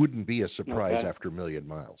 which wouldn't be a surprise after 1 million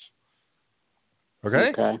miles. Okay?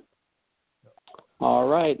 Okay. All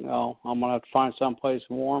right. Well, I'm going to have to find someplace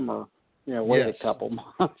warm or, wait a couple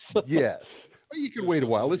months. Yes. Well, you can wait a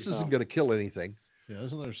while. This isn't going to kill anything. Yeah,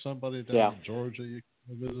 isn't there somebody down in Georgia you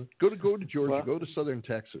can visit? Go to Georgia. Go to southern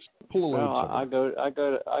Texas. Pull a load. I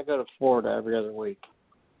go to Florida every other week.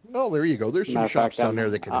 Oh, there you go. There's some shops down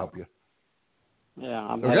there that can help you. Yeah,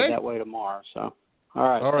 I'm headed that way tomorrow. So, all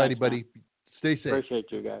right. All righty, buddy. Stay safe.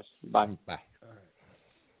 Appreciate you guys. Bye. Bye. All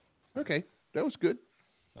right. Okay, that was good.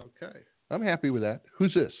 Okay. I'm happy with that.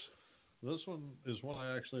 Who's this? This one is one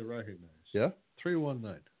I actually recognize. Yeah?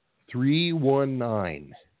 319.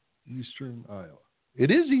 319. Eastern Iowa. It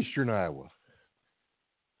is Eastern Iowa.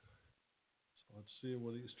 So let's see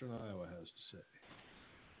what Eastern Iowa has to say.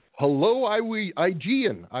 Hello,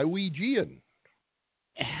 Iwegian.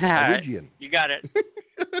 You got it.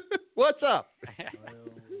 What's up?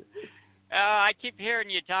 I keep hearing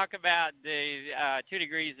you talk about the 2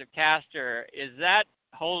 degrees of caster. Is that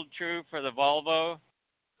hold true for the Volvo?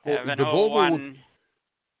 The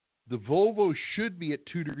Volvo should be at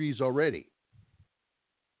 2 degrees already.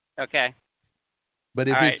 Okay. But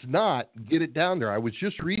if it's not, get it down there. I was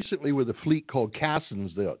just recently with a fleet called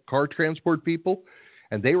Cassens, the car transport people,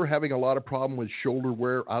 and they were having a lot of problem with shoulder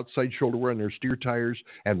wear, outside shoulder wear on their steer tires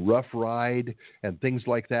and rough ride and things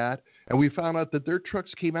like that. And we found out that their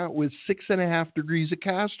trucks came out with 6.5 degrees of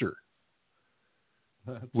caster.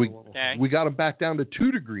 We got them back down to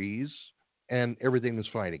 2 degrees, and everything was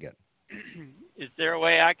fine again. Is there a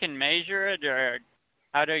way I can measure it, or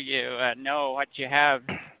how do you know what you have?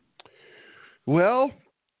 Well,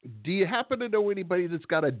 do you happen to know anybody that's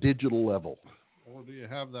got a digital level? Or do you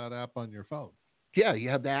have that app on your phone? Yeah, you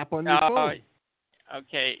have the app on your phone.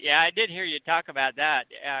 Okay. Yeah, I did hear you talk about that.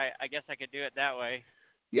 I guess I could do it that way.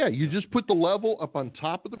 Yeah, you just put the level up on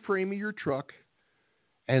top of the frame of your truck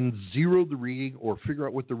and zero the reading or figure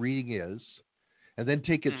out what the reading is, and then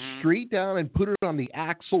take it straight down and put it on the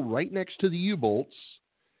axle right next to the U-bolts,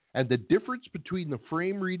 and the difference between the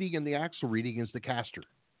frame reading and the axle reading is the caster.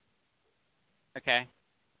 Okay.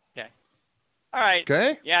 All right.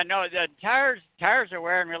 Okay. Yeah, no, the tires are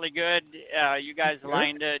wearing really good. You guys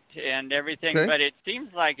aligned it and everything, but it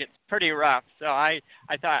seems like it's pretty rough. So I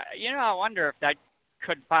thought, I wonder if that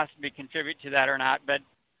could possibly contribute to that or not. But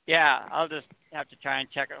yeah, I'll just have to try and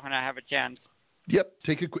check it when I have a chance. Yep.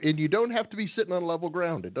 And you don't have to be sitting on level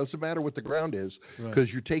ground. It doesn't matter what the ground is because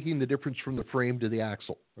you're taking the difference from the frame to the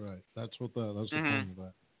axle. Right. That's the point of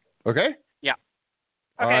that. Okay. Yeah.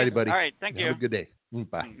 All righty, buddy. All right. Thank you. Have a good day.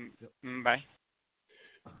 Bye. Bye.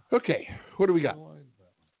 Okay, what do we got?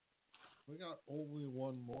 We got only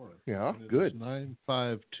one more. Yeah, good.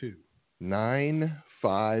 952.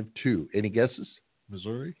 952. Any guesses?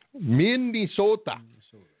 Missouri? Minnesota.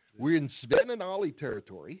 We're in Sven and Ollie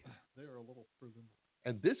territory. They're a little further.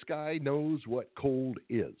 And this guy knows what cold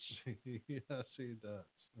is. Yes, he does.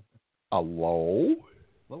 Hello?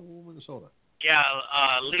 Hello, Minnesota. Yeah,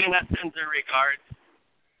 Lena sends her regards.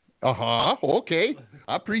 Okay.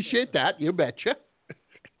 I appreciate that. You betcha.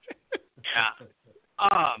 Yeah.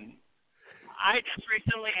 I just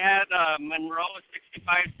recently had Monroe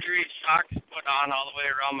 65 series shocks put on all the way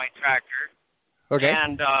around my tractor. Okay.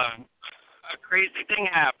 And a crazy thing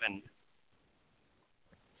happened.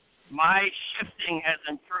 my shifting has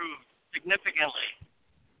improved significantly.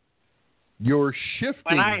 Your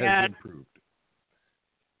shifting has improved.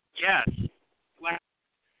 Yes. When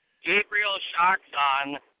Gabriel shocks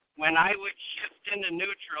on, when I would shift into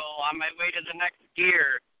neutral on my way to the next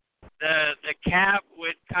gear, the cab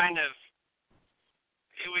would kind of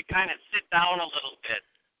sit down a little bit.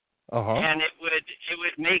 And it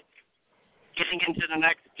would make getting into the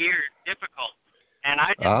next gear difficult. And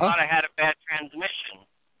I just thought I had a bad transmission.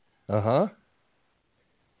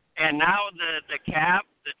 And now the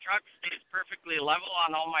truck stays perfectly level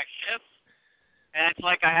on all my shifts, and it's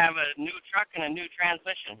like I have a new truck and a new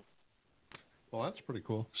transmission. Well, that's pretty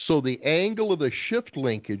cool. So the angle of the shift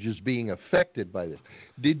linkage is being affected by this.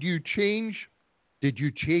 Did you change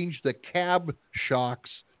the cab shocks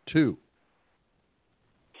too?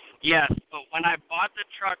 Yes, but when I bought the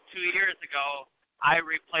truck 2 years ago, I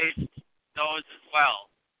replaced those as well.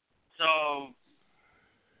 So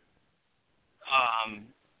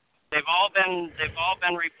they've all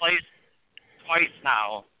been replaced twice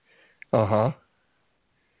now. But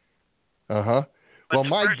well, the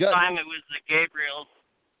my first time it was the Gabriels.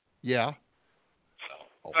 Yeah.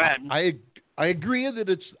 Go ahead. I agree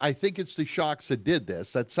that I think it's the shocks that did this.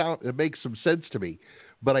 It makes some sense to me.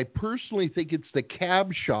 But I personally think it's the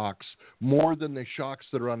cab shocks more than the shocks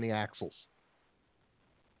that are on the axles.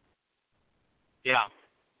 Yeah.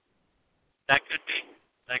 That could be.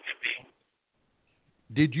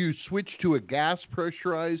 Did you switch to a gas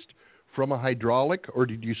pressurized from a hydraulic, or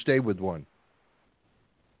did you stay with one?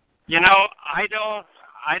 You know, I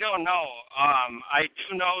don't know. I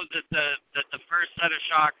do know that the first set of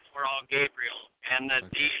shocks were all Gabriel, and that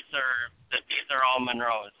these are all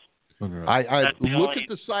Monroe's. I look at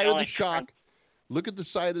the side of the shock. Look at the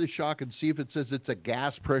side of the shock and see if it says it's a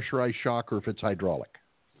gas pressurized shock or if it's hydraulic.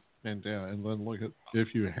 And then look at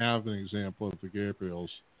if you have an example of the Gabriels.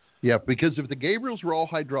 Yeah, because if the Gabriels were all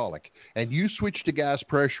hydraulic and you switch to gas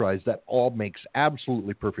pressurized, that all makes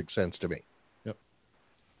absolutely perfect sense to me. Yep.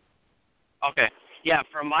 Okay. Yeah,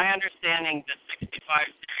 from my understanding, the 65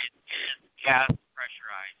 series is gas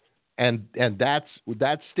pressurized. And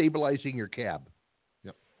that's stabilizing your cab.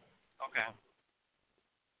 Yep. Okay.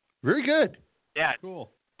 Very good. Yeah.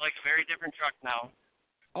 Cool. Like a very different truck now.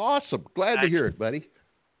 Awesome. Glad to hear it, buddy.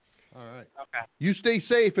 All right. Okay. You stay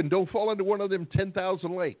safe and don't fall into one of them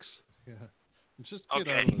 10,000 lakes. Yeah. Just get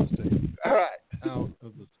out of the state. All right. Out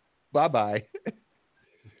of the. Bye-bye.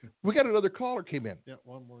 We got another caller came in. Yeah,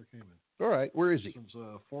 one more came in. All right. Where is he? This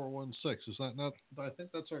is 416. Is that not? I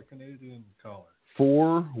think that's our Canadian caller.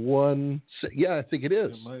 416. Yeah, I think it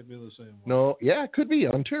is. It might be the same one. No. Yeah, it could be.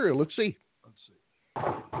 Ontario. Let's see.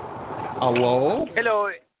 Hello? Hello.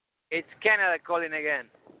 It's Canada calling again.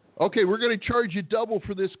 Okay, we're going to charge you double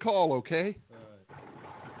for this call, okay?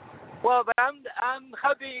 Well, but I'm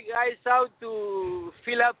helping you guys out to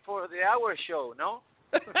fill up for the hour show, no?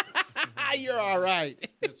 You're all right.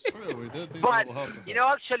 It's true. We did need but, a little help. you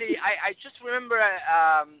know, actually, I just remember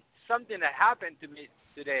something that happened to me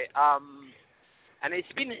today. And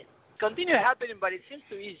it's been continue happening, but it seems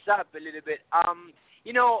to ease up a little bit.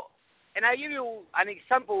 You know, and I give you an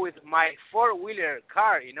example with my four-wheeler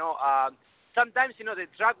car, you know. Sometimes, you know, the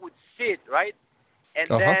truck would sit, right? And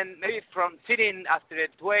then maybe from sitting after a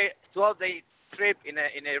 12-day trip in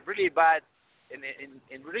a really bad,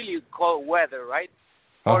 in really cold weather, right?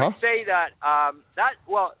 Or say that,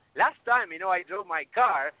 last time, you know, I drove my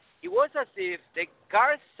car, it was as if the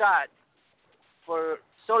car sat for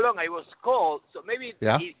so long, it was cold, so maybe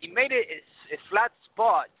it made a flat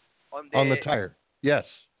spot on the tire. Yes.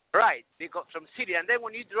 Right, because from sitting. And then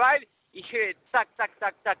when you drive, you hear it, tack, tack,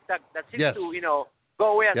 tack, tack, tack. That seems to, you know,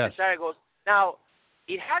 go away as the tire goes. Now,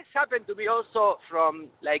 it has happened to me also from,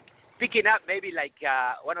 like, picking up maybe, like,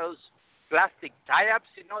 one of those plastic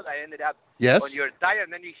tie-ups, you know, that ended up on your tire,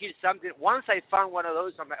 and then you hear something. Once I found one of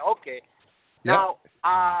those, I'm like, okay. Now,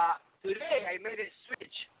 today I made a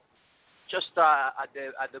switch just at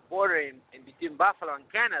the border in between Buffalo and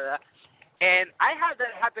Canada, and I had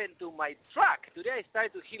that happen to my truck. Today I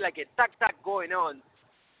started to hear like a tack-tack going on.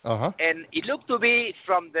 And it looked to be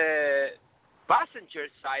from the passenger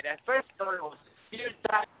side. At first I thought it was a steer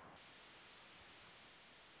tire.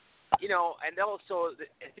 You know, and also the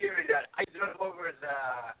theory that I drove over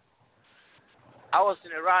I was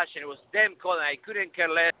in a rush and it was them calling. I couldn't care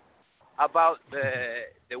less about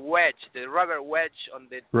the wedge, the rubber wedge on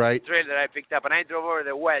the trail that I picked up, and I drove over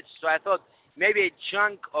the wedge. So I thought maybe a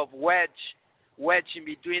chunk of wedge in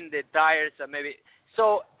between the tires, and maybe.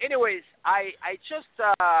 So, anyways, I just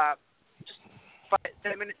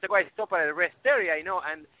 10 minutes ago I stopped at a rest area, you know,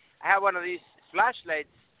 and I have one of these flashlights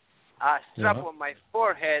strapped on my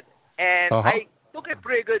forehead, and I took a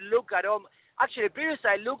pretty good look at all. Actually, previously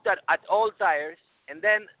I looked at all tires, and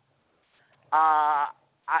then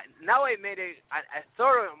now I made a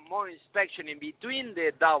thorough more inspection in between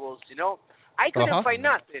the doubles. I couldn't find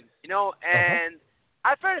nothing. And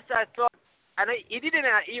at first I thought, and it didn't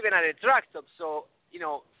even at a truck stop. So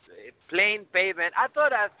plain pavement. I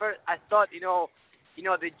thought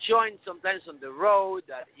the joint sometimes on the road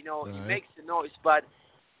that it makes the noise, but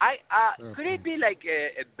could it be like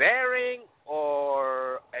a bearing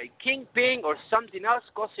or a kingpin or something else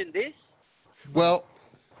causing this? Well,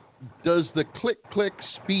 does the click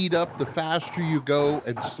speed up the faster you go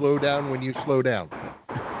and slow down when you slow down?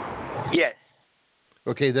 Yes.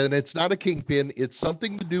 Okay, then it's not a kingpin. It's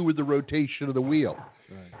something to do with the rotation of the wheel.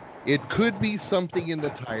 Right. It could be something in the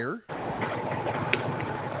tire.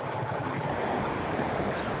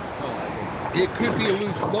 It could be a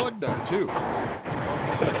loose lug nut, too.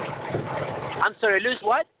 I'm sorry, loose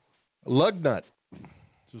what? Lug nut.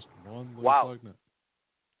 Just one loose lug nut.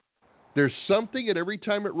 There's something, and every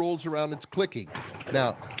time it rolls around, it's clicking.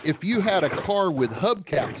 Now, if you had a car with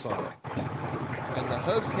hubcaps on it, and the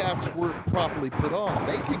hubcaps weren't properly put on,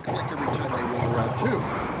 they can click every time they roll around, too.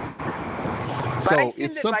 But I feel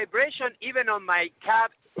the vibration even on my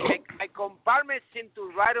cab. My compartment seems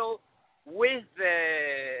to rattle with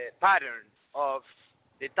the pattern of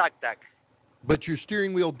the tac-tac. But your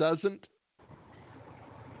steering wheel doesn't?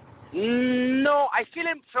 No, I feel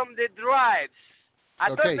it from the drives. I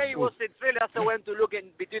thought maybe it was the trailer, so I went to look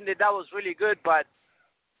in between the doubles really good, but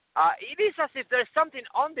it is as if there's something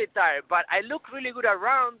on the tire, but I look really good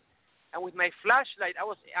around, and with my flashlight,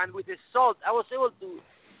 and with the salt, I was able to,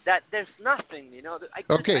 that there's nothing,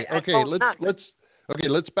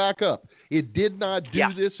 let's back up. It did not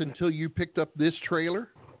do this until you picked up this trailer?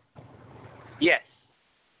 Yes.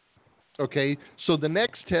 Okay, so the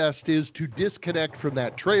next test is to disconnect from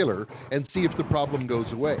that trailer and see if the problem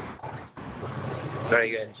goes away.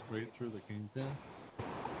 Very good. Straight through the kingpin?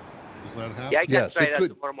 Does that happen? Yeah, I can try that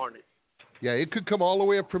tomorrow morning. Yeah, it could come all the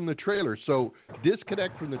way up from the trailer. So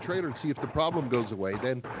disconnect from the trailer and see if the problem goes away.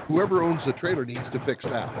 Then whoever owns the trailer needs to fix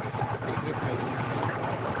that.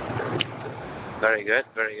 Very good,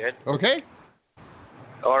 very good. Okay?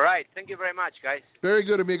 All right. Thank you very much, guys. Very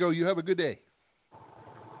good, amigo. You have a good day.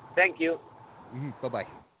 Thank you. Bye-bye.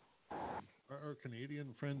 Are our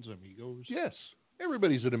Canadian friends amigos? Yes.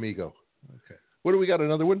 Everybody's an amigo. Okay. What do we got?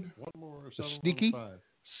 Another one? One more. Sneaky?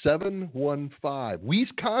 715.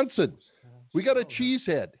 Wisconsin. We got a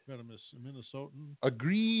cheesehead. We got a Minnesotan. A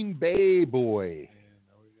Green Bay boy. And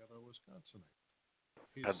now we got a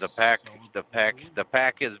Wisconsinite. The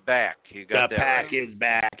pack is back. You got the that pack right. is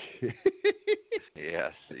back.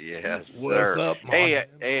 Yes, What's sir. up,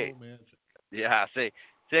 Hey. Yeah, say,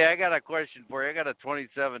 I got a question for you. I got a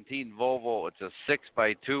 2017 Volvo. It's a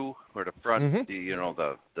 6x2 where the front,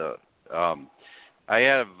 I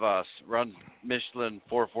have run Michelin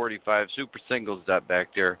 445 Super Singles that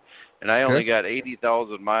back there, and I only got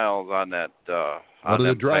 80,000 miles on that. On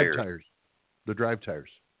the drive tires. The drive tires.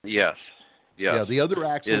 Yes. Yeah, the other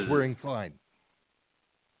axle's wearing fine.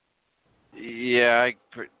 Yeah,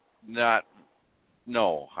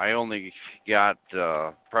 No, I only got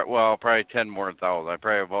probably 10 more thousand. I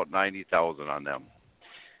probably have about 90,000 on them.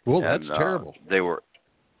 Well, that's terrible. They were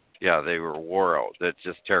wore out. That's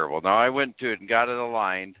just terrible. Now I went to it and got it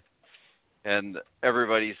aligned, and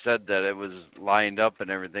everybody said that it was lined up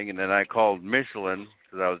and everything. And then I called Michelin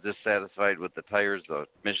because I was dissatisfied with the tires, the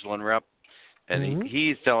Michelin rep, and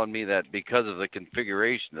he's telling me that because of the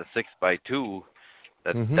configuration, the 6x2.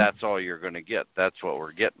 That's all you're going to get. That's what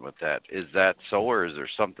we're getting with that. Is that so, or is there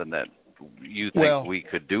something that you think we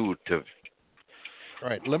could do to? All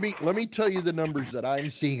right. Let me tell you the numbers that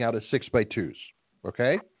I'm seeing out of 6x2s.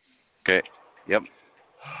 Okay. Okay. Yep.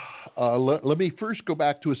 Let me first go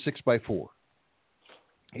back to a 6x4.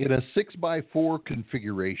 In a 6x4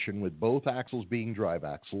 configuration with both axles being drive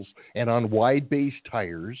axles and on wide base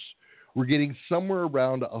tires, we're getting somewhere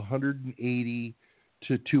around 180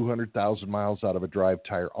 to 200,000 miles out of a drive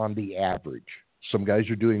tire on the average. Some guys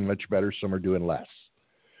are doing much better, some are doing less.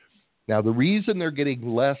 Now, the reason they're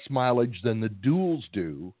getting less mileage than the duals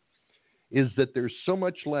do is that there's so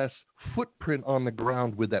much less footprint on the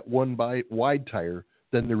ground with that wide tire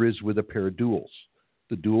than there is with a pair of duals.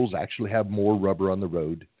 The duals actually have more rubber on the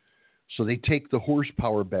road, so they take the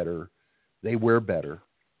horsepower better, they wear better.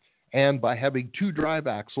 And by having two drive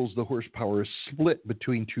axles, the horsepower is split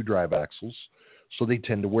between two drive axles, so they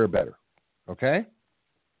tend to wear better. Okay?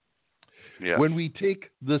 Yeah. When we take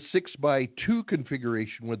the 6x2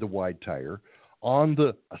 configuration with the wide tire on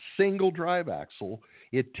a single drive axle,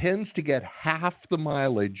 it tends to get half the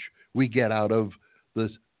mileage we get out of the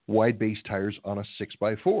wide base tires on a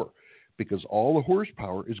 6x4 because all the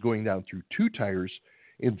horsepower is going down through 2 tires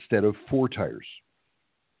instead of 4 tires.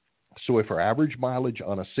 So if our average mileage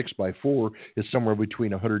on a 6x4 is somewhere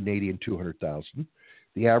between 180 and 200,000,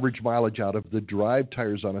 the average mileage out of the drive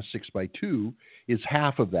tires on a 6x2 is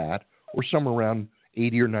half of that, or somewhere around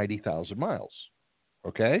 80 or 90,000 miles.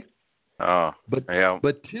 Okay? But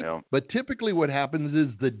typically what happens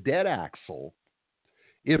is the dead axle,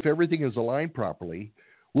 if everything is aligned properly,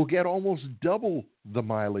 will get almost double the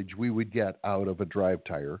mileage we would get out of a drive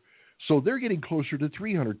tire. So they're getting closer to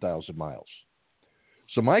 300,000 miles.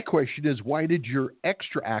 So my question is, why did your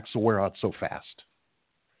extra axle wear out so fast?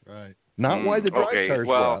 Right. Not why the drive tires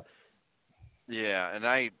wear out. Yeah,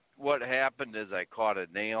 and what happened is I caught a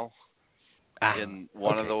nail in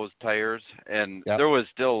one of those tires, and there was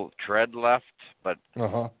still tread left, but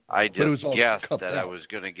I just guessed that I was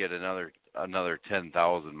going to get another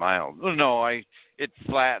 10,000 miles. No, it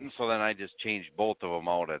flattened, so then I just changed both of them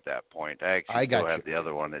out at that point. I actually still have the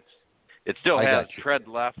other one. It still has tread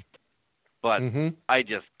left, but I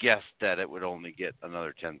just guessed that it would only get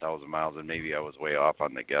another 10,000 miles, and maybe I was way off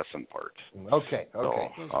on the guessing part. Okay.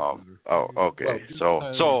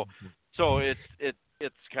 So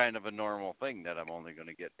it's kind of a normal thing that I'm only going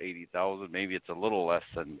to get 80,000. Maybe it's a little less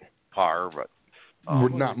than par, but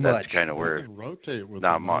not much. That's kind of where rotate with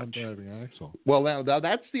not the much. non-driving axle. Well, now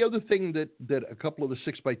that's the other thing that a couple of the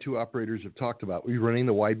 6x2 operators have talked about. We're running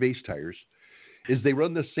the wide base tires, is they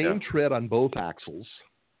run the same tread on both axles,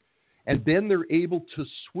 and then they're able to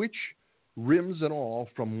switch rims and all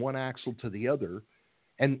from one axle to the other,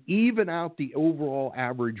 and even out the overall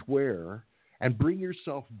average wear, and bring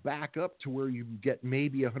yourself back up to where you get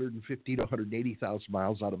maybe 150 to 180,000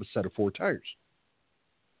 miles out of a set of 4 tires.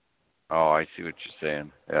 Oh, I see what you're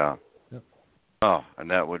saying. Yeah. Yep. Oh,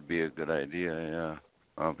 and that would be a good idea. Yeah.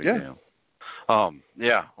 I'll be damn.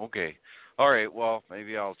 Yeah. Okay. All right. Well,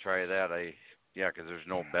 maybe I'll try that. Because there's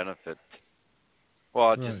no benefit.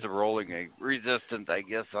 Well, it's just a rolling resistance, I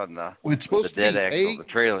guess, on the dead axle, the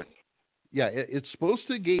trailer. Yeah, it's supposed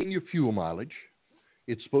to gain you fuel mileage.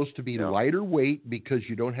 It's supposed to be lighter weight because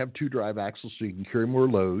you don't have 2 drive axles, so you can carry more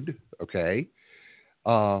load. Okay.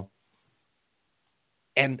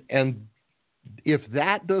 And if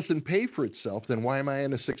that doesn't pay for itself, then why am I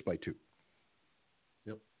in a 6x2?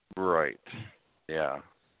 Yep. Right. Yeah.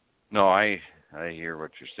 No, I hear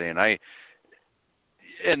what you're saying.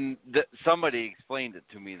 Somebody explained it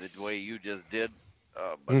to me the way you just did,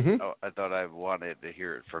 but I thought I wanted to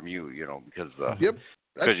hear it from you, because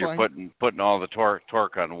you're putting all the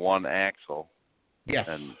torque on one axle. Yes.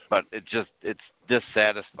 But it's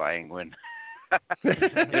dissatisfying when I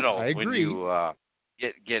agree. When you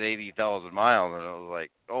get 80,000 miles, and I was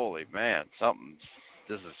like, holy man,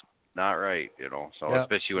 this is not right, So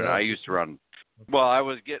especially when I used to run, I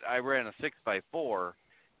ran a 6x4,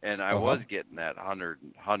 and I was getting that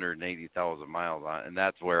 180,000 miles on, and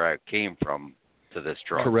that's where I came from to this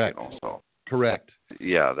truck. Correct. Correct.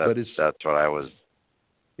 Yeah, that's what I was.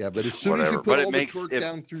 Yeah, but as soon as you put all the torque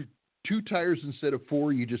down through 2 tires instead of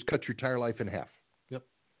 4, you just cut your tire life in half. Yep.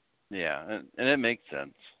 Yeah, and it makes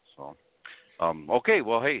sense. So, okay.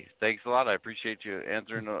 Well, hey, thanks a lot. I appreciate you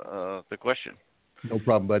answering the question. No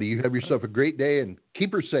problem, buddy. You have yourself a great day, and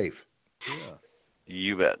keep her safe. Yeah.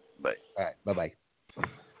 You bet. Bye. All right. Bye-bye.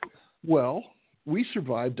 Well, we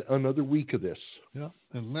survived another week of this. Yeah,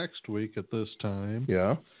 and next week at this time,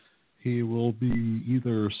 he will be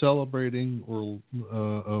either celebrating or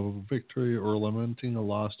a victory or lamenting a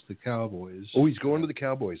loss to the Cowboys. Oh, he's going to the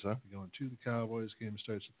Cowboys, huh? Going to the Cowboys. Game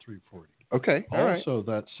starts at 3:40. Okay, all right. Also,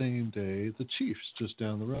 that same day, the Chiefs just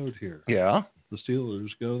down the road here. Yeah. The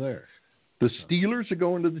Steelers go there. The Steelers are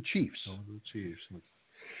going to the Chiefs. Going to the Chiefs. And the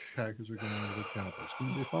Packers are going to the Cowboys. It's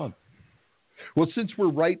going to be fun. Well, since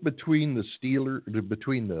we're right between the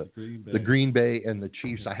Green Bay and the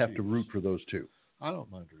Chiefs, I have to root for those two. I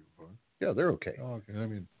don't mind rooting for them. Yeah, they're okay. Oh, okay. I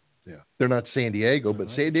mean, they're not San Diego, but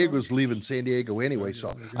San Diego's leaving San Diego anyway,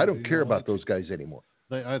 so I don't care about those guys anymore.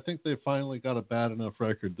 I think they finally got a bad enough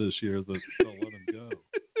record this year that they'll let them go.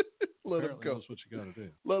 Let them go. That's what you got to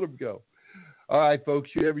do. Let them go. All right,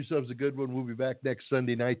 folks, you have yourselves a good one. We'll be back next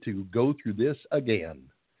Sunday night to go through this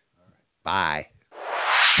again. All right. Bye.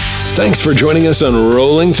 Thanks for joining us on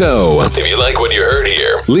Rolling Toe. If you like what you heard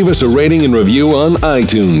here, leave us a rating and review on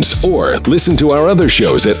iTunes or listen to our other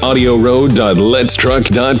shows at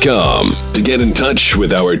audioroad.letstruck.com. To get in touch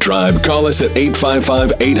with our tribe, call us at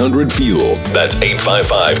 855-800-FUEL. That's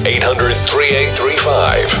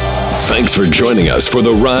 855-800-3835. Thanks for joining us for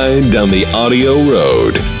the ride down the audio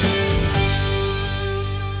road.